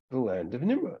is the land of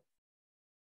Nimrod.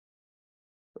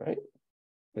 Right?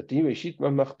 So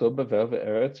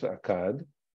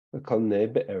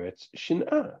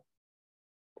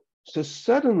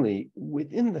suddenly,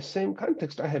 within the same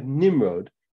context, I have Nimrod,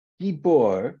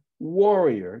 Gibor,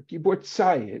 warrior, Gibor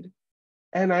Tzayid,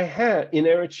 and I have in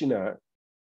Eretz Shinar,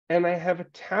 and I have a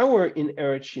tower in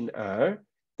Eretz Shinar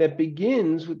that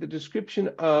begins with the description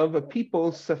of a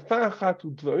people, Safachat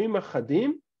Udvarim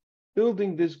Achadim,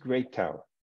 building this great tower.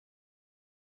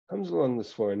 Comes along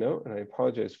this footnote, and I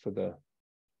apologize for the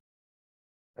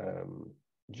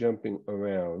jumping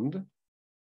around.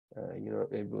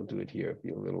 Maybe we'll do it here,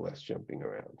 be a little less jumping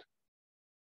around.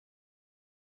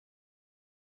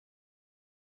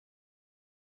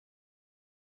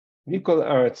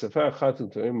 Let's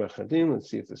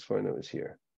see if this footnote is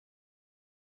here.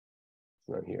 It's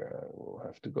not here. We'll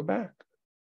have to go back.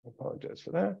 I apologize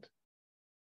for that.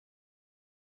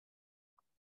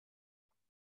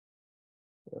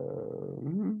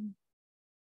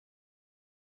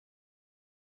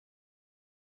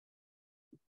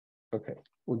 Okay,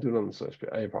 we'll do it on the source page.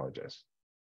 I apologize.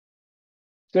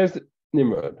 Says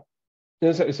Nimrod.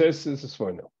 It says this is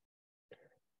for now.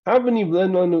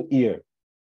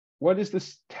 What is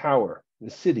this tower, the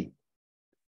city?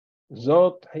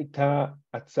 Zot Haita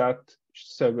Atzat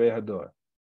Sarei Hador.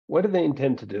 What do they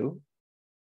intend to do?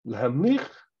 Lahamlich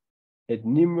et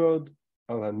Nimrod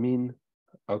al Hamin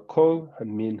al Kol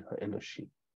Hamin Ha'enoshi.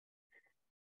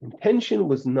 Intention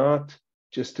was not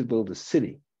just to build a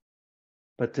city,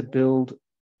 but to build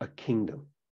a kingdom.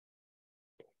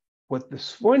 What the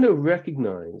Sforno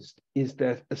recognized is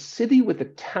that a city with a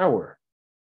tower,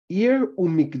 Ir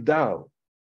u'migdal,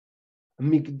 a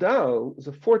migdal is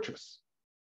a fortress.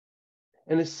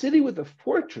 And a city with a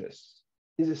fortress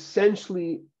is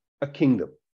essentially a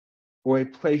kingdom or a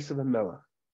place of a melech.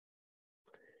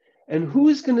 And who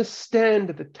is going to stand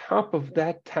at the top of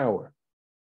that tower?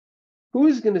 Who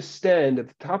is going to stand at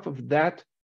the top of that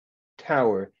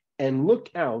tower and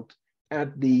look out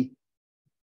at the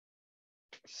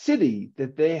city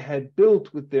that they had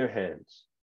built with their hands?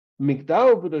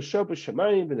 Migdal v'dosho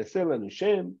b'shamayim v'neseh lanu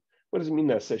shem. What does it mean,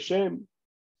 naseh shem?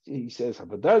 He says,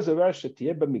 Havadah zarah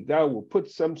shetiyeh b'migdal, will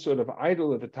put some sort of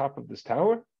idol at the top of this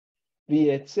tower.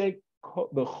 V'yetzeh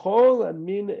b'chol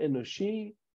amin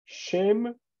enoshi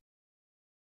shem,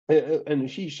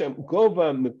 enoshi shem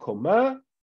gova mikoma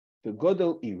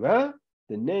v'godel ira.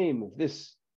 The name of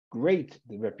this great,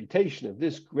 the reputation of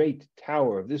this great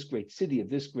tower, of this great city, of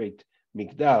this great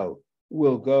migdal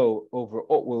will go over,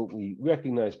 will be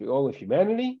recognized by all of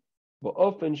humanity.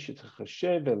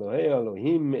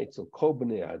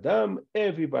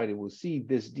 Everybody will see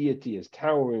this deity as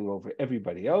towering over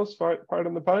everybody else,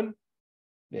 pardon the pun.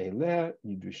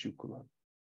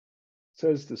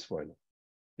 Says this one.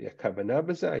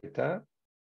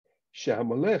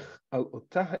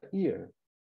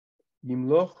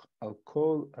 Yimloch al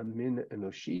kol amin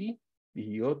enoshi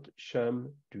v'hiyot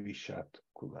sham drishat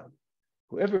kulam.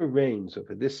 Whoever reigns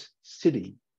over this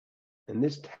city and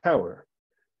this tower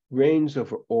reigns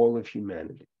over all of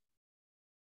humanity.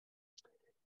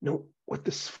 Now, what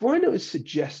the Sforno is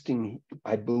suggesting,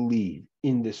 I believe,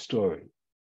 in this story,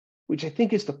 which I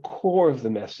think is the core of the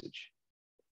message,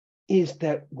 is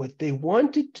that what they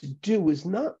wanted to do is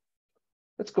not,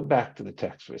 let's go back to the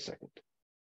text for a second.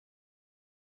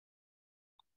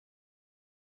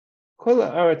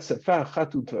 They're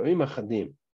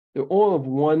all of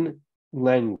one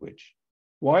language.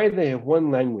 Why do they have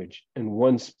one language and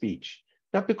one speech?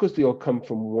 Not because they all come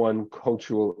from one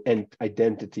cultural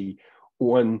identity,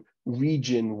 one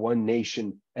region, one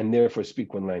nation, and therefore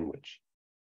speak one language.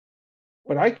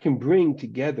 But I can bring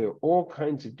together all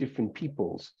kinds of different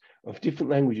peoples of different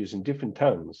languages and different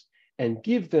tongues and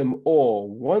give them all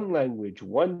one language,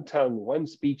 one tongue, one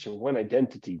speech, and one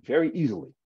identity very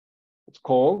easily. It's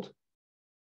called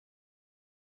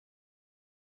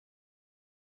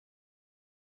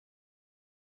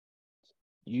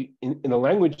in the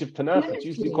language of Tanakh, it's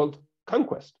usually called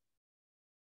conquest.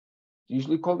 It's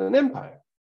usually called an empire.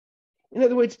 In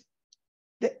other words,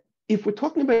 if we're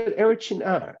talking about Eretz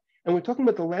Shinar, and we're talking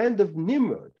about the land of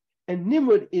Nimrod, and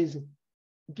Nimrod is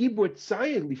Gibor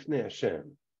Tzayid Lifnei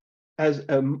Hashem, as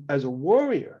a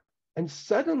warrior, and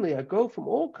suddenly I go from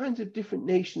all kinds of different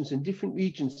nations and different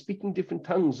regions, speaking different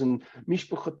tongues, and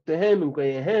mishpachotehem and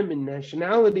goyehem and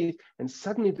nationalities, and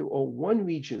suddenly they're all one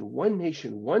region, one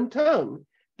nation, one tongue.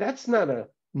 That's not a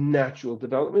natural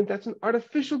development. That's an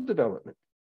artificial development.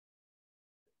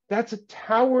 That's a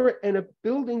tower and a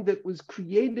building that was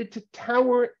created to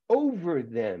tower over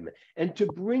them and to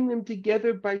bring them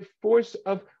together by force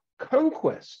of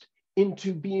conquest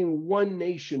into being one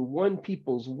nation, one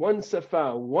peoples, one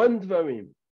safa, one dvarim.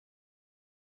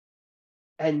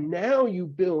 And now you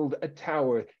build a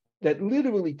tower that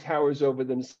literally towers over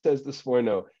them, says the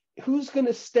Sforno. Who's going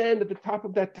to stand at the top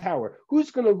of that tower?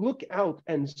 Who's going to look out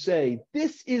and say,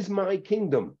 this is my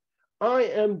kingdom. I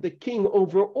am the king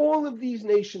over all of these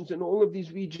nations and all of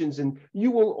these regions, and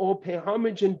you will all pay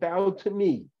homage and bow to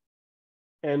me.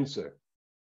 Answer.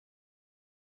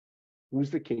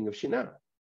 Who's the king of Shinar?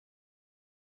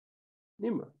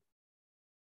 Nimrod.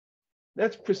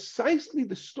 That's precisely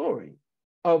the story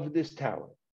of this tower.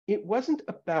 It wasn't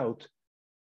about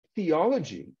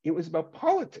theology. It was about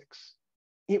politics.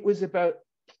 It was about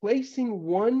placing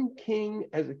one king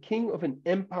as a king of an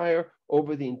empire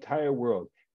over the entire world.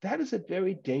 That is a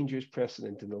very dangerous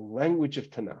precedent in the language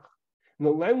of Tanakh. In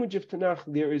the language of Tanakh,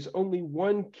 there is only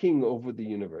one king over the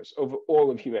universe, over all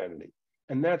of humanity,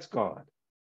 and that's God.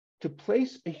 To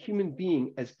place a human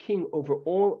being as king over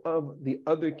all of the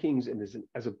other kings and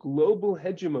as a global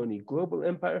hegemony, global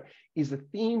empire, is a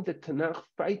theme that Tanakh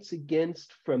fights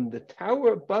against from the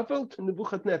Tower of Babel to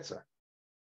Nebuchadnezzar.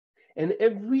 And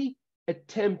every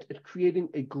attempt at creating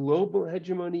a global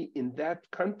hegemony in that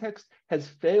context has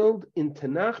failed in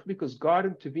Tanakh because God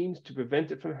intervenes to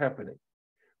prevent it from happening.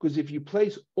 Because if you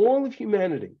place all of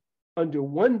humanity under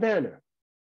one banner,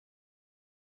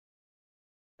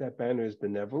 that banner is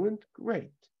benevolent,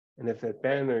 great. And if that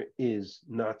banner is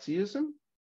Nazism,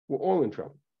 we're all in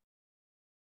trouble.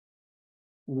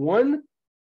 One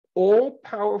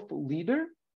all-powerful leader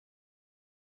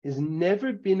has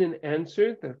never been an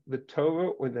answer that the Torah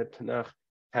or that Tanakh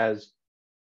has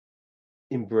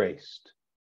embraced,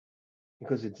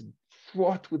 because it's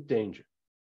fraught with danger.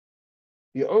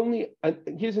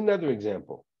 Here's another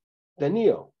example.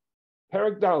 Daniel,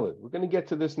 Parak Daled. We're going to get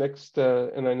to this next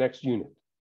in our next unit.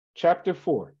 Chapter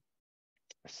 4.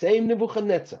 Same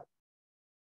Nebuchadnezzar.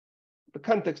 The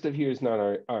context of here is not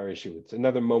our issue. It's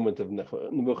another moment of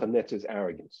Nebuchadnezzar's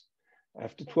arrogance.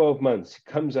 After 12 months, he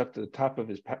comes up to the top of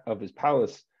his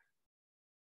palace.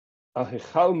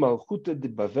 Al-Hichal Malchuta de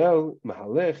Bavel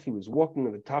Mahalech. He was walking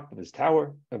on the top of his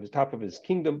tower, top of his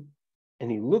kingdom,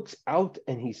 and he looks out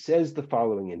and he says the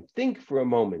following. And think for a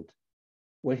moment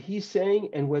what he's saying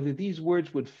and whether these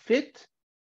words would fit.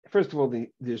 First of all, the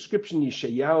description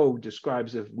Yeshayahu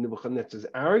describes of Nebuchadnezzar's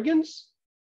arrogance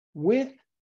with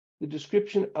the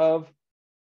description of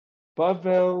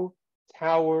Bavel,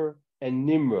 Tower, and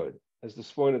Nimrod, as the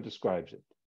Sforno describes it.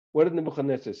 What did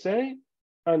Nebuchadnezzar say?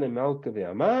 Ana Malka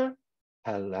ve'amar,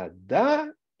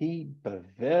 halada hi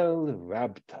Bavel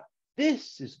rabta.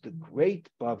 This is the great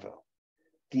Bavel.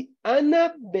 The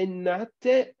Ana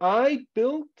benate, I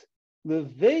built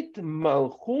levet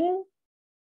malchu,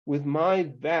 with my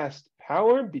vast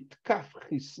power, bitkaf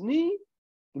chisni,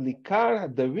 likar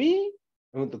hadari,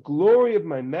 and with the glory of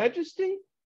my majesty,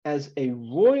 as a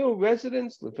royal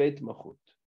residence, levet machut.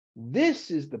 This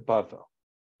is the Bavel.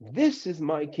 This is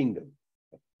my kingdom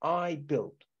that I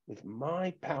built with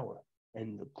my power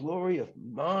and the glory of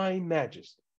my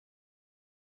majesty.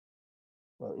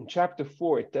 Well, in chapter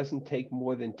 4, it doesn't take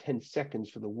more than 10 seconds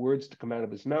for the words to come out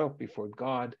of his mouth before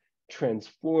God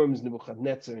transforms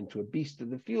Nebuchadnezzar into a beast of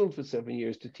the field for 7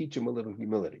 years to teach him a little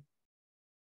humility.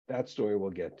 That story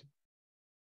we'll get to.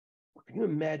 Can you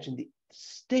imagine the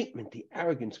statement, the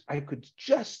arrogance? I could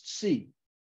just see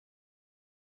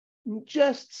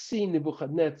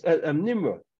Nebuchadnezzar,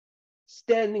 Nimrod,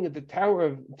 standing at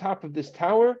the top of this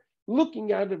tower,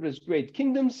 looking out of his great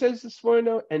kingdom, says the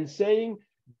Sforno, and saying,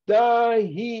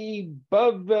 Dahi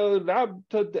Bavel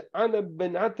Rabta de Ana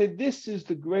Benate, this is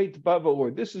the great Bavel, or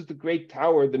this is the great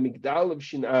tower, the Migdal of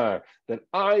Shinar, that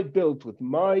I built with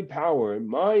my power and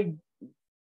my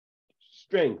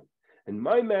strength and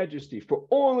my majesty for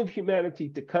all of humanity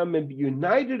to come and be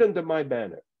united under my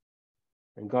banner.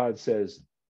 And God says,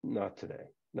 not today,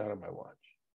 not on my watch.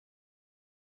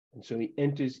 And so he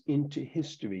enters into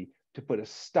history to put a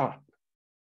stop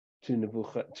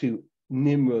to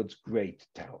Nimrod's great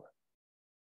tower.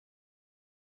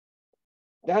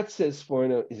 That, says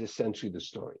Sforno, is essentially the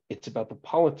story. It's about the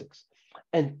politics.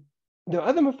 And the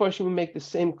other Mefarshim make the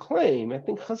same claim. I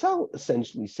think Chazal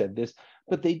essentially said this,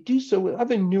 but they do so with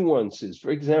other nuances.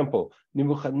 For example,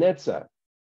 Nebuchadnezzar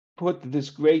put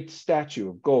this great statue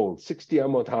of gold, 60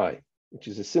 amot high, which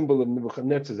is a symbol of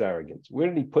Nebuchadnezzar's arrogance. Where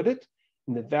did he put it?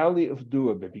 In the valley of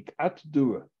Dura, Bebikat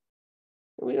Dura.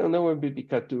 We don't know where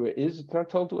Bibikat Dura is. It's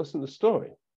not told to us in the story.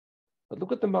 But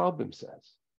look what the Malbim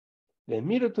says.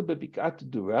 והעמיד אותו בבקעת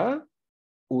דורה,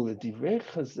 ולדברי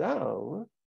חז"ל,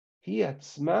 היא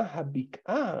עצמה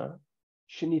הבקעה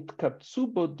שנתקבצו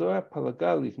בו דור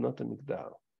הפלגה לבנות המגדל.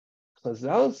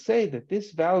 Chazal say that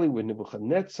this valley where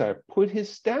Nebuchadnezzar put his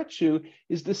statue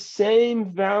is the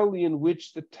same valley in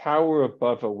which the Tower of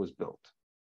Babel was built.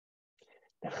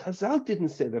 Now, Chazal didn't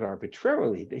say that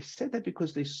arbitrarily. They said that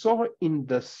because they saw in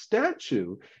the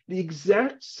statue the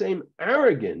exact same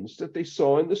arrogance that they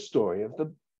saw in the story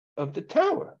of the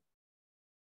tower.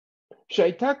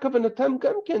 שהייתה כוונתם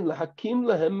גם כן להקים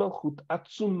להם מלכות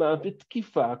עצומה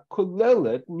ותקיפה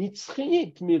כוללת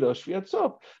נצחית מראש ועד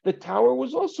סוף. The tower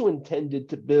was also intended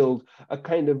to build a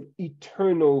kind of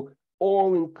eternal,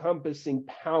 all-encompassing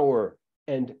power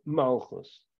and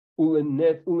malchus.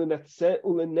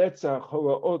 ולנצח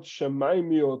הוראות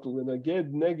שמיימיות ולנגד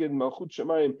נגד מלכות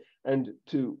שמיים, and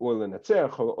to, or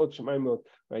לנצח הוראות שמיימיות,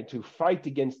 right, to fight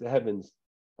against the heavens.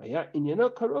 They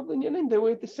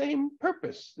were the same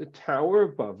purpose. The Tower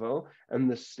of Babel and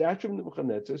the statue of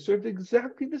Nebuchadnezzar served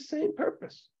exactly the same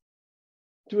purpose,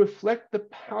 to reflect the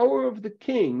power of the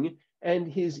king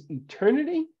and his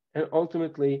eternity, and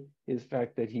ultimately his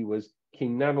fact that he was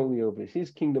king not only over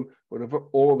his kingdom, but over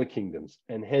all the kingdoms.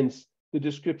 And hence the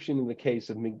description in the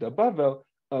case of Migdal Bavel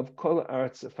of Kol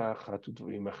Haaretz Sefer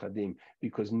Dvarim Achadim,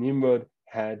 because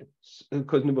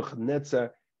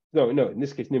Nebuchadnezzar, in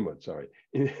this case, Nimrod, sorry.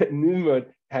 Nimrod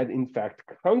had in fact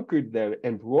conquered them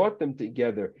and brought them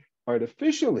together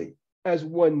artificially as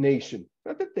one nation.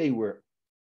 Not that they were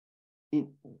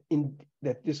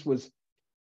that this was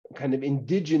kind of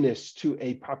indigenous to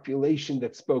a population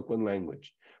that spoke one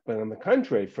language. But on the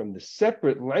contrary, from the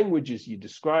separate languages you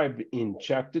described in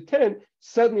chapter 10,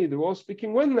 suddenly they're all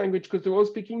speaking one language because they're all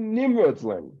speaking Nimrod's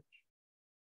language.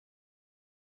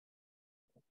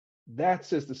 That,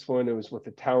 says the Sforno, is what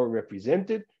the tower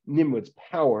represented, Nimrod's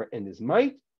power and his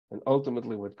might, and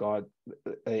ultimately what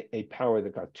a power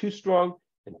that got too strong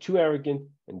and too arrogant,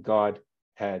 and God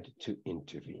had to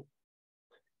intervene.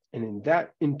 And in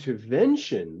that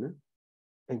intervention,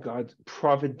 and God's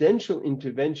providential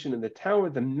intervention in the tower,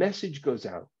 the message goes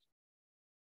out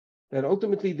that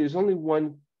ultimately there's only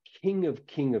one King of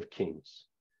Kings.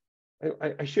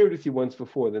 I shared with you once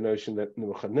before the notion that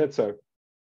Nebuchadnezzar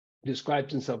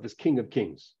describes himself as King of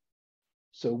Kings.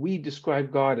 So we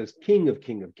describe God as King of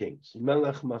Kings,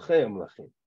 Melech Malchei Melechim,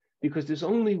 because there's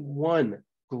only one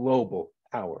global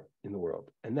power in the world,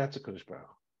 and that's HaKadosh Baruch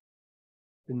Hu.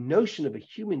 The notion of a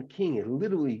human king is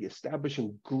literally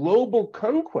establishing global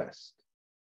conquest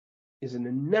is an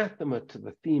anathema to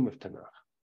the theme of Tanakh.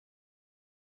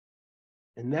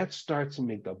 And that starts in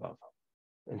Migdal Bavel.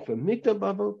 And from Migdal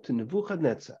Bavel to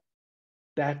Nebuchadnezzar,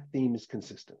 that theme is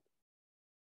consistent.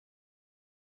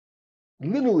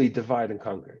 Literally divide and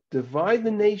conquer. Divide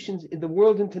the nations, in the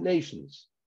world into nations.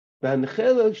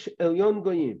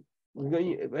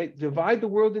 Right? Divide the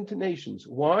world into nations.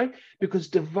 Why? Because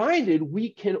divided, we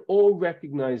can all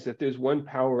recognize that there's one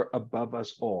power above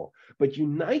us all. But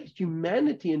unite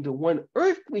humanity into one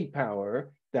earthly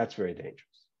power, that's very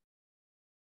dangerous.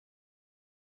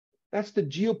 That's the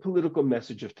geopolitical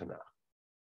message of Tanakh.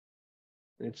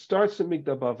 And it starts with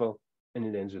Migdal Bavel and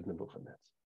it ends with Nebuchadnezzar.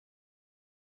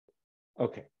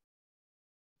 Okay.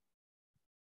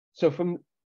 So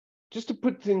just to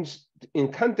put things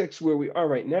in context where we are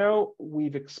right now,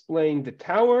 we've explained the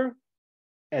tower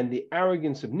and the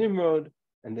arrogance of Nimrod,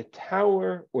 and the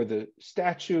tower or the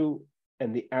statue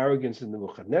and the arrogance of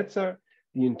Nebuchadnezzar,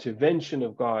 the intervention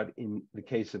of God in the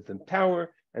case of the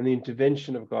tower, and the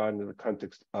intervention of God in the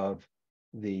context of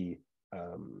the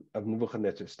of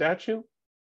Nebuchadnezzar's statue,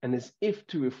 and as if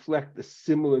to reflect the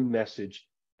similar message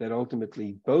that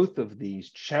ultimately both of these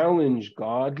challenge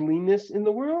godliness in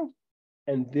the world,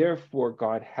 and therefore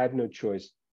God had no choice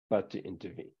but to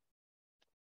intervene.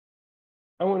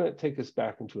 I want to take us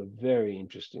back into a very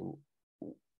interesting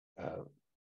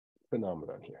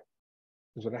phenomenon here.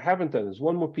 Because what I haven't done is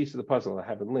one more piece of the puzzle I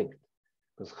haven't linked.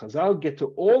 Because Chazal get to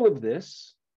all of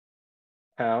this,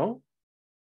 how?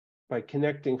 By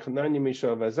connecting Hananiah,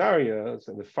 Mishael, Azariah,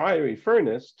 and the fiery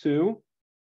furnace, to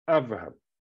Abraham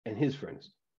and his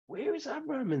furnace. Where is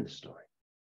Abraham in the story?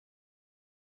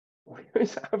 Where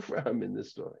is Abraham in the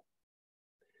story?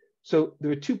 So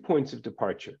there are 2 points of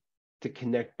departure to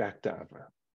connect back to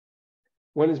Abraham.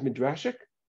 One is midrashic,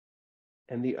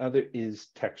 and the other is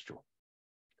textual.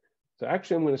 So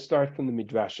actually, I'm going to start from the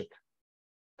midrashic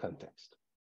context.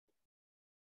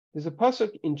 There's a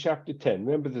pasuk in chapter 10.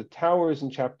 Remember, the tower is in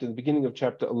the beginning of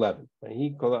chapter 11.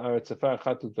 Beginning of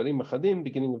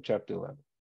chapter 11.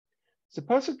 It's a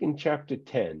pasuk in chapter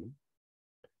 10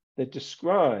 that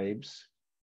describes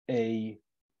a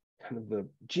kind of the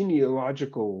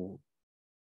genealogical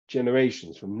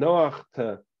generations, from Noach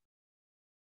to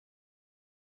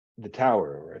the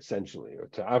tower, or essentially, or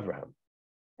to Abraham.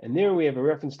 And there we have a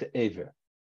reference to Ever.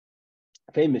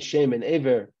 Famous Shem and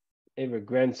Ever,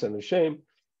 grandson of Shem,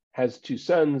 has two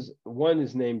sons. One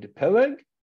is named Peleg,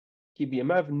 ki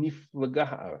b'yamav niflaga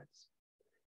haaretz.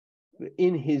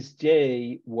 In his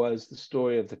day was the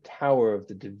story of the tower of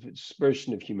the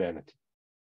dispersion of humanity.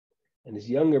 And his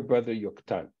younger brother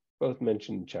Yoktan, both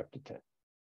mentioned in chapter 10.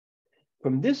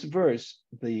 From this verse,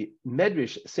 the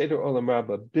Medrash Seder Olam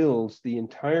Rabbah builds the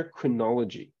entire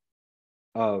chronology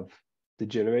of the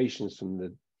generations from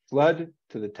the flood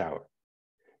to the tower,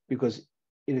 because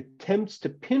it attempts to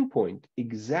pinpoint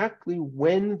exactly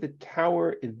when the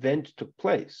tower event took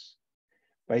place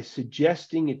by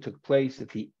suggesting it took place at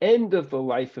the end of the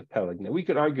life of Peleg. Now, we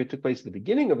could argue it took place at the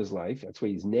beginning of his life. That's why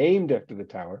he's named after the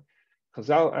tower.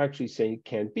 Chazal actually say it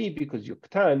can't be, because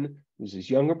Yoktan, who's his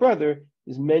younger brother,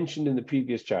 is mentioned in the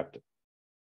previous chapter.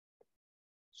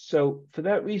 So for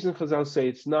that reason, Chazal say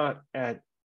it's not at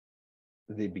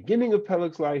the beginning of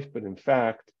Peleg's life, but in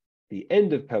fact, the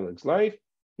end of Peleg's life.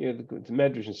 Here, the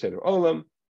Medrash and Seder Olam.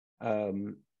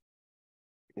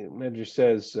 Medrash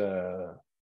says,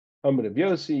 Amar Rav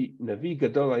Yossi, Navi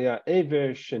Gadol Haya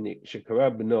Ever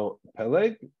Shekara B'no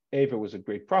Peleg. Ever was a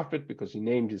great prophet because he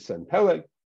named his son Peleg.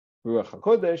 Ruach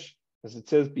HaKodesh, as it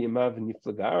says, B'yamav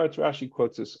niflaga haaretz. Rashi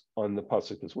quotes us on the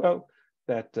pasuk as well,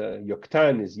 that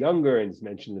Yoktan is younger and is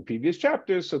mentioned in the previous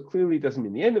chapters, so clearly it doesn't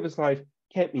mean the end of his life,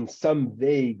 can't mean some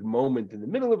vague moment in the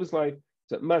middle of his life,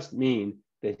 so it must mean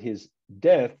that his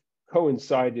death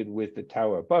coincided with the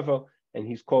Tower of Babel, and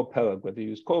he's called Peleg, whether he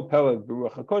was called Peleg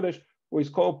Ruach HaKodesh, or he's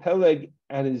called Peleg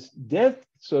at his death,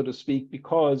 so to speak,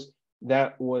 because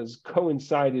that was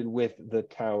coincided with the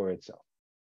tower itself.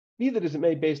 Neither does it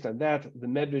may, based on that, the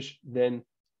Medrash then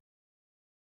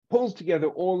pulls together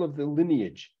all of the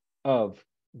lineage of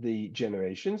the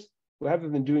generations. Rather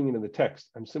than doing it in the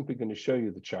text, I'm simply going to show you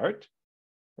the chart.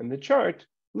 And the chart,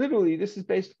 literally, this is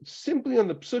based simply on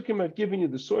the psukim. I've given you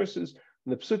the sources,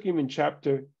 and the psukim in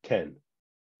chapter 10.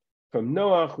 From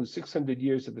Noach, who's 600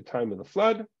 years at the time of the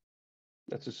flood.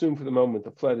 Let's assume for the moment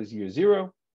the flood is year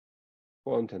 0,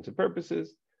 for all intents and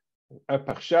purposes.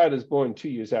 Arpachshad is born 2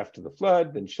 years after the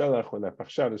flood, then Shelach when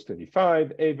Arpachshad is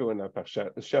 35, Ever when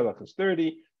Shelach is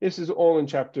 30. This is all in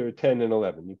chapter 10 and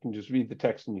 11. You can just read the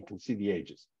text and you can see the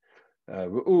ages.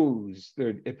 Re'u is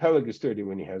 30, Peleg is 30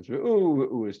 when he has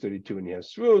Re'u is 32 when he has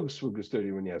Srug is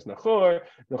 30 when he has Nachor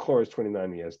is 29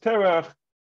 when he has Terach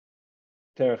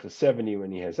is 70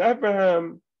 when he has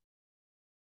Abraham.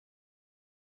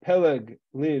 Peleg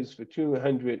lives for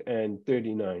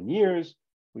 239 years,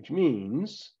 which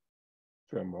means,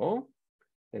 drum roll,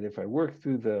 that if I work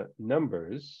through the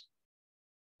numbers,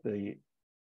 the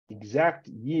exact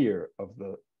year of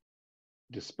the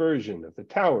dispersion of the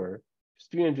tower is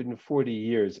 340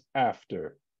 years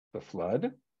after the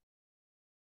flood.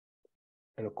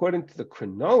 And according to the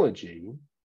chronology,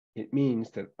 it means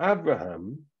that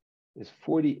Abraham is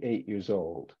 48 years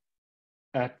old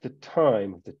at the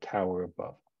time of the Tower of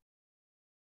Babel.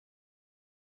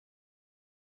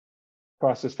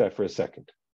 Process that for a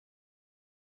second.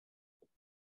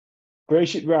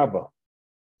 Bereshit Rabbah.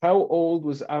 How old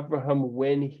was Abraham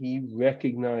when he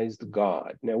recognized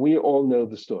God? Now, we all know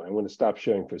the story. I want to stop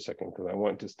sharing for a second because I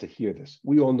want us to hear this.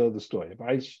 We all know the story. If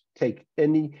I take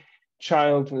any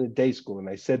child from the day school and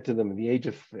I said to them at the age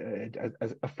of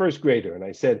a first grader, and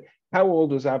I said, how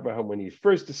old was Abraham when he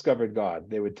first discovered God?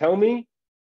 They would tell me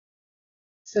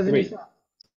 75. 3.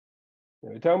 They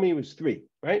would tell me he was 3,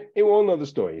 right? They all know the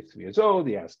story. He's 3 years old.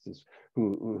 He asks us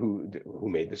who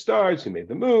made the stars, who made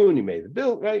the moon, who made the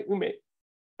build, right? Who made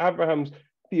Abraham's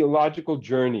theological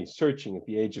journey, searching at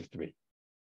the age of 3.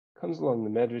 Comes along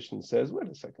the Medrash and says, wait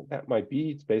a second, that might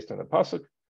be, it's based on a pasuk,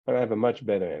 but I have a much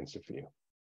better answer for you.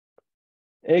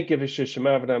 Rabbi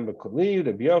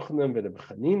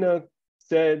Yochanan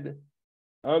said,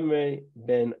 Amre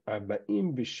ben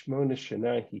 48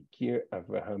 shana hikir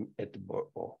Avraham et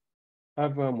bor'o.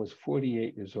 Abraham was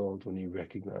 48 years old when he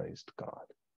recognized God.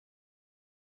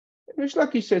 Rish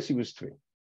Lakish says he was 3.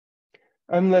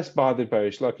 I'm less bothered by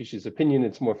Rish Lakish's opinion.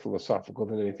 It's more philosophical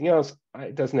than anything else.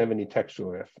 It doesn't have any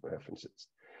textual references.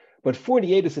 But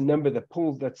 48 is a number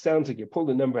that sounds like you pulled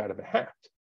a number out of a hat.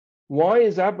 Why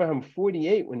is Abraham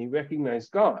 48 when he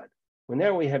recognized God? Well,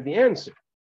 now we have the answer.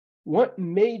 What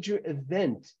major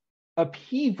event,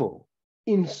 upheaval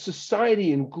in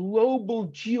society and global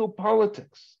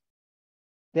geopolitics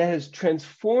that has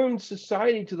transformed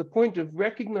society to the point of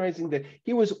recognizing that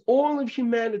he was all of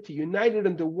humanity united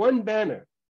under one banner?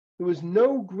 There was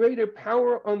no greater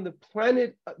power on the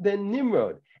planet than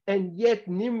Nimrod, and yet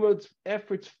Nimrod's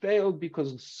efforts failed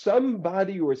because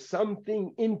somebody or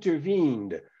something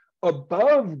intervened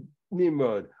above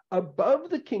Nimrod, above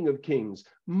the King of Kings,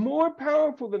 more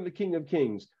powerful than the King of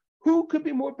Kings. Who could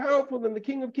be more powerful than the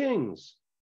King of Kings?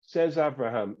 Says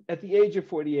Abraham, at the age of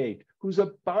 48, who's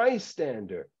a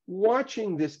bystander,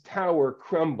 watching this tower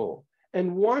crumble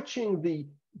and watching the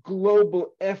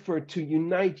global effort to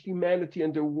unite humanity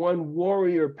under one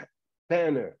warrior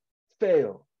banner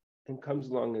fail, and comes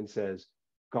along and says,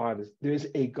 there's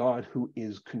a God who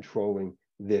is controlling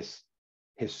this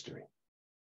history.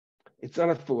 It's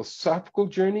not a philosophical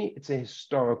journey, it's a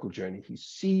historical journey. He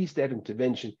sees that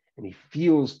intervention and he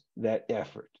feels that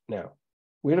effort. Now,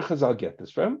 where do Chazal get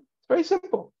this from? It's very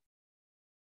simple.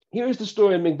 Here's the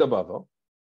story of Migdal Bavel.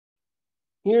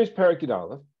 Here's Parak Yud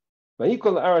Aleph.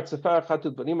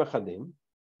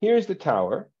 Here's the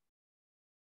tower.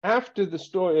 After the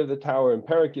story of the tower in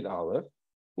Parak Yud Aleph,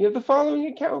 you have the following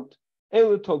account. All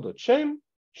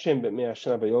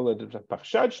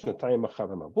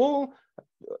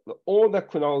that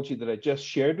chronology that I just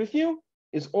shared with you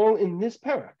is all in this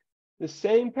parak. The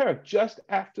same parak, just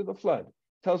after the flood,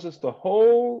 tells us the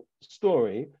whole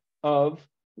story of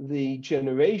the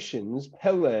generations,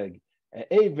 Peleg,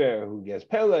 Aver, who gets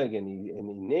Peleg, and he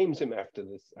names him after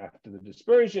the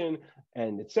dispersion,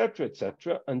 and etc.,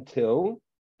 until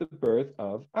the birth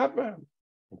of Abraham.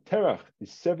 And Terach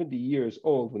is 70 years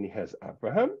old when he has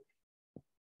Abraham,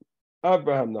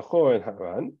 Nahor, and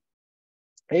Haran.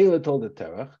 Eila told the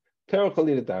Terach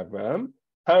leaded Abraham,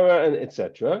 Haran,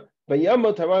 etc.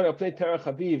 Vayamot Haran afnei Terach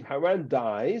Aviv. Haran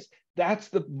dies. That's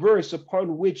the verse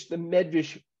upon which the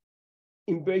Medrash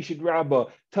in Bereshit Rabbah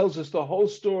tells us the whole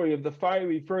story of the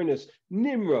fiery furnace.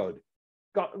 Nimrod.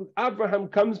 Abraham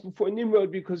comes before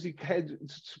Nimrod because he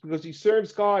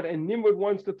serves God, and Nimrod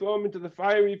wants to throw him into the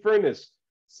fiery furnace.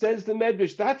 Says the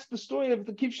Medrash, that's the story of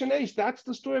the Kivshanesh. That's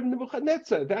the story of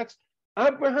Nebuchadnezzar. That's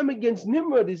Abraham against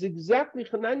Nimrod is exactly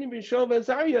Hananiah, Mishael, and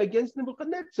Azariah against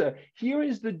Nebuchadnezzar. Here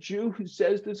is the Jew who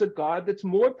says there's a God that's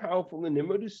more powerful than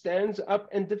Nimrod, who stands up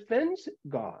and defends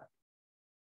God,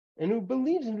 and who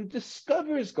believes and who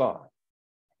discovers God.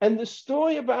 And the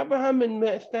story of Abraham and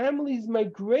my family's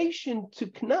migration to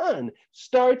Canaan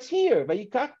starts here.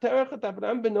 Vayikach Terach et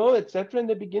Abraham beno, etc., and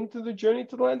they begin to the journey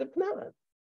to the land of Canaan.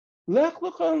 Lech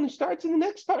Lecha starts in the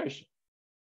next parasha.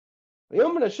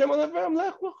 Vayomer Hashem al Avraham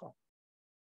lech lecha.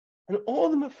 And all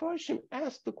the Mefarshim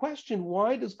ask the question,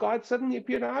 why does God suddenly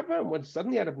appear to Abraham? When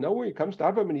suddenly out of nowhere he comes to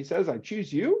Abraham and he says, I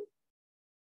choose you?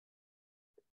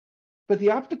 But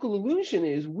the optical illusion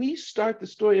is we start the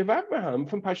story of Abraham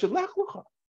from Parshat Lech Lecha.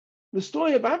 The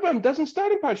story of Abraham doesn't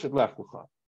start in Parshat Lech Lecha.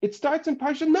 It starts in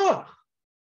Parshat Noach.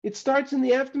 It starts in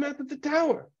the aftermath of the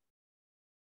tower.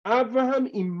 Abraham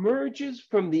emerges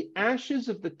from the ashes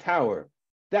of the tower.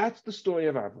 That's the story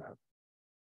of Abraham.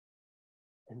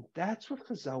 And that's what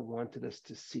Chazal wanted us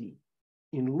to see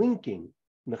in linking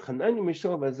Hananiah,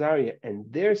 Mishael, and Azariah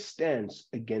and their stance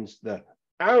against the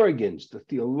arrogance, the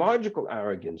theological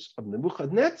arrogance of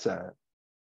Nebuchadnezzar.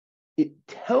 It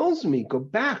tells me, go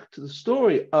back to the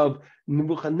story of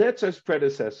Nebuchadnezzar's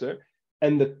predecessor,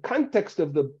 and the context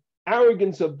of the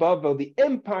arrogance of Babel, the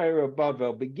empire of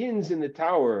Babel begins in the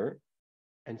tower,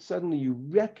 and suddenly you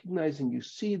recognize and you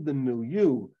see the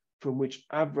milieu from which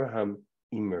Abraham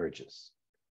emerges.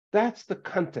 That's the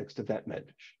context of that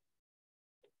medrash.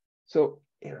 So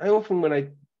I often, when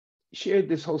I shared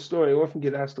this whole story, I often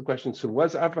get asked the question, so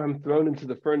was Abraham thrown into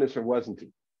the furnace or wasn't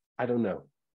he? I don't know.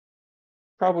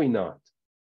 Probably not.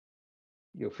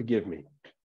 You'll forgive me.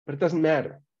 But it doesn't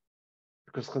matter,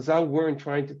 because Chazal weren't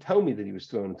trying to tell me that he was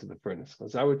thrown into the furnace.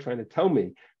 Chazal were trying to tell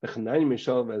me that Hananiah,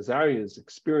 Mishael, and Azariah's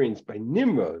experience by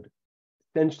Nimrod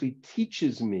essentially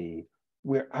teaches me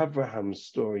where Abraham's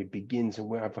story begins and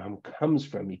where Abraham comes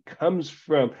from.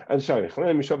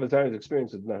 Hananiah, Mishael, and Azariah's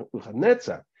experience with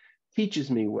Nebuchadnezzar teaches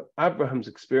me what Abraham's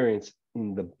experience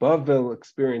in the Babel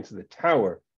experience of the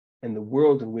tower and the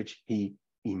world in which he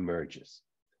emerges.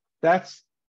 That's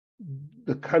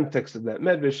the context of that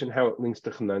medrash and how it links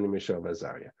to Hananiah, Mishael, and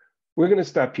Azariah. We're going to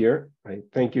stop here. I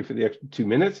thank you for the extra 2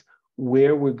 minutes.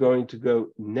 Where we're going to go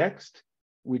next,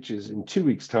 which is in 2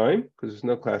 weeks' time, because there's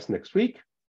no class next week,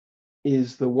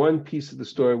 is the one piece of the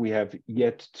story we have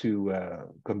yet to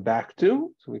come back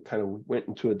to. So we kind of went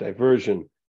into a digression,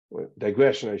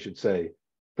 I should say,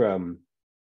 from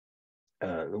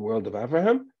the world of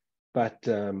Abraham. But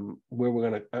where we're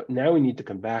going to, now we need to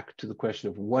come back to the question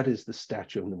of what is the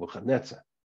statue of Nebuchadnezzar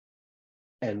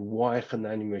and why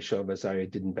Hananiah, Mishael, and Azariah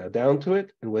didn't bow down to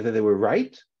it, and whether they were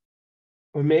right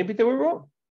or maybe they were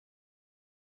wrong.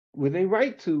 Were they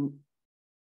right to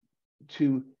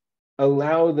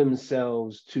allow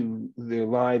themselves to their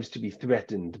lives to be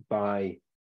threatened by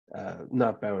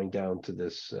not bowing down to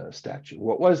this statue.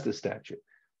 What was the statue?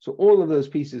 So all of those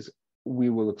pieces we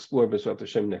will explore B'ezrat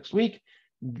Hashem next week.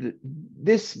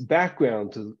 This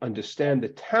background to understand the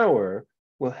tower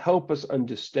will help us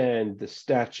understand the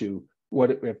statue, what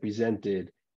it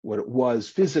represented, what it was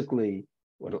physically,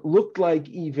 what it looked like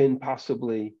even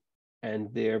possibly,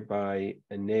 and thereby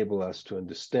enable us to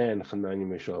understand Hanani,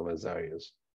 Mishael, and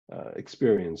Azariah's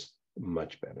experience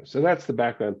much better. So that's the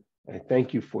background. I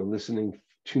thank you for listening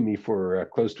to me for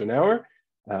close to an hour.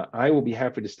 I will be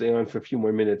happy to stay on for a few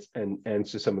more minutes and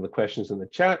answer some of the questions in the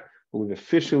chat. We've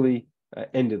officially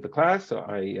ended the class, so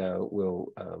I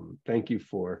will thank you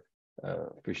for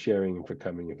sharing and for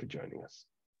coming and for joining us.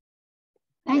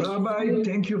 Rabbi,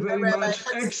 thank you very much.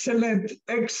 Excellent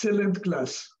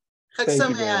class. Thank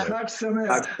you very much.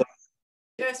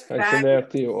 Just Chag Sameach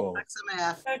to you all.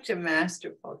 Such a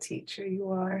masterful teacher you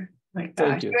are. My gosh,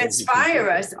 Thank you. You inspire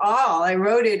us all. I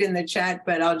wrote it in the chat,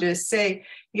 but I'll just say,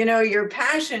 your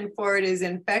passion for it is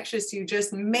infectious. You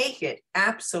just make it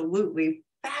absolutely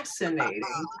fascinating.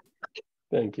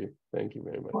 Thank you. Thank you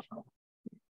very much.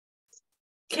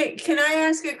 Can I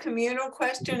ask a communal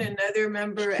question? Another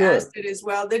member Sure. asked it as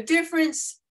well. The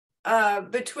difference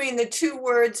between the two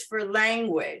words for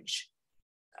language,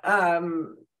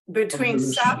 between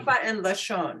Safa and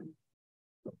Lashon.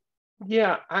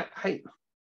 Yeah,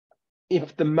 if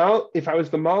I was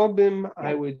the Malbim,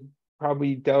 I would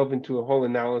probably delve into a whole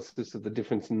analysis of the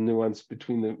difference and nuance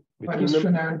between them.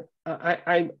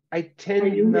 I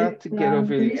tend not to get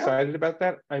overly excited about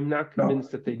that. I'm not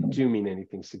convinced that they do mean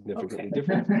anything significantly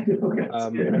different.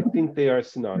 I think they are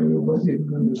synonymous.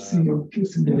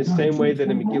 In the same way that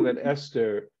in Megillat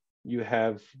Esther, you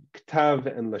have Ktav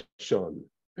and Lashon.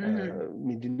 I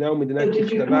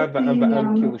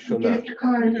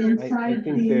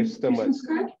think they're somewhat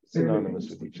synonymous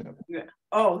with each other. Yeah.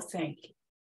 Oh, thank you.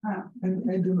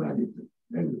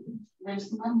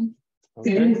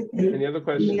 Okay. Any other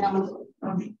questions?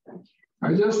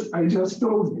 I just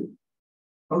told you.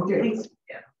 Okay.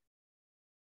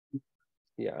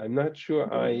 Yeah, I'm not sure.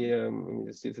 Let me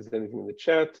just see if there's anything in the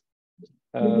chat.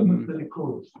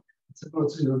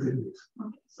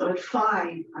 So at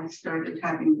 5, I started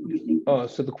having meetings. Oh,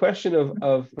 so the question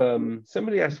of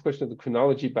somebody asked the question of the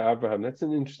chronology by Abraham. That's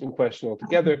an interesting question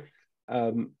altogether.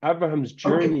 Abraham's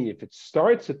journey, if it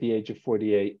starts at the age of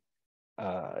 48,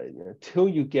 till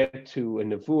you get to a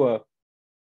nevuah,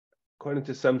 according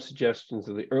to some suggestions,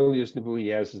 of the earliest nevuah he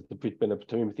has is the Brit Ben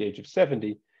Abturim at the age of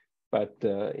 70, but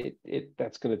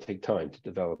that's going to take time to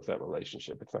develop that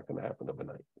relationship. It's not going to happen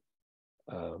overnight.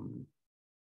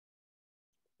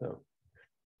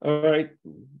 All right,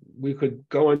 we could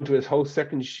go into his whole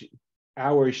second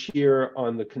hour shir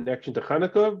on the connection to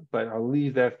Hanukkah, but I'll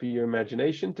leave that for your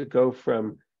imagination to go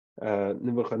from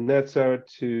Nebuchadnezzar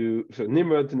to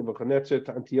Nimrod to Nebuchadnezzar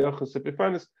to Antiochus to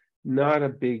Epiphanes. Not a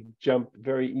big jump,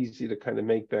 very easy to kind of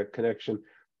make that connection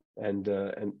and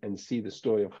see the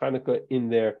story of Hanukkah in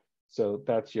there. So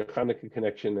that's your Hanukkah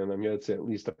connection, and I'm going to say at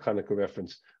least a Hanukkah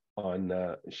reference on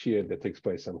shir that takes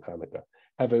place on Hanukkah.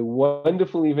 Have a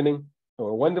wonderful evening, or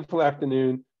a wonderful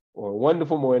afternoon, or a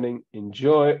wonderful morning.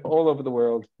 Enjoy all over the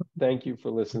world. Thank you for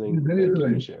listening. Thank you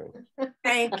for sharing.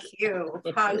 Thank you.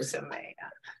 Chag Sameach.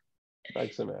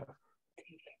 Chag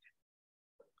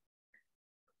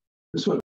Sameach.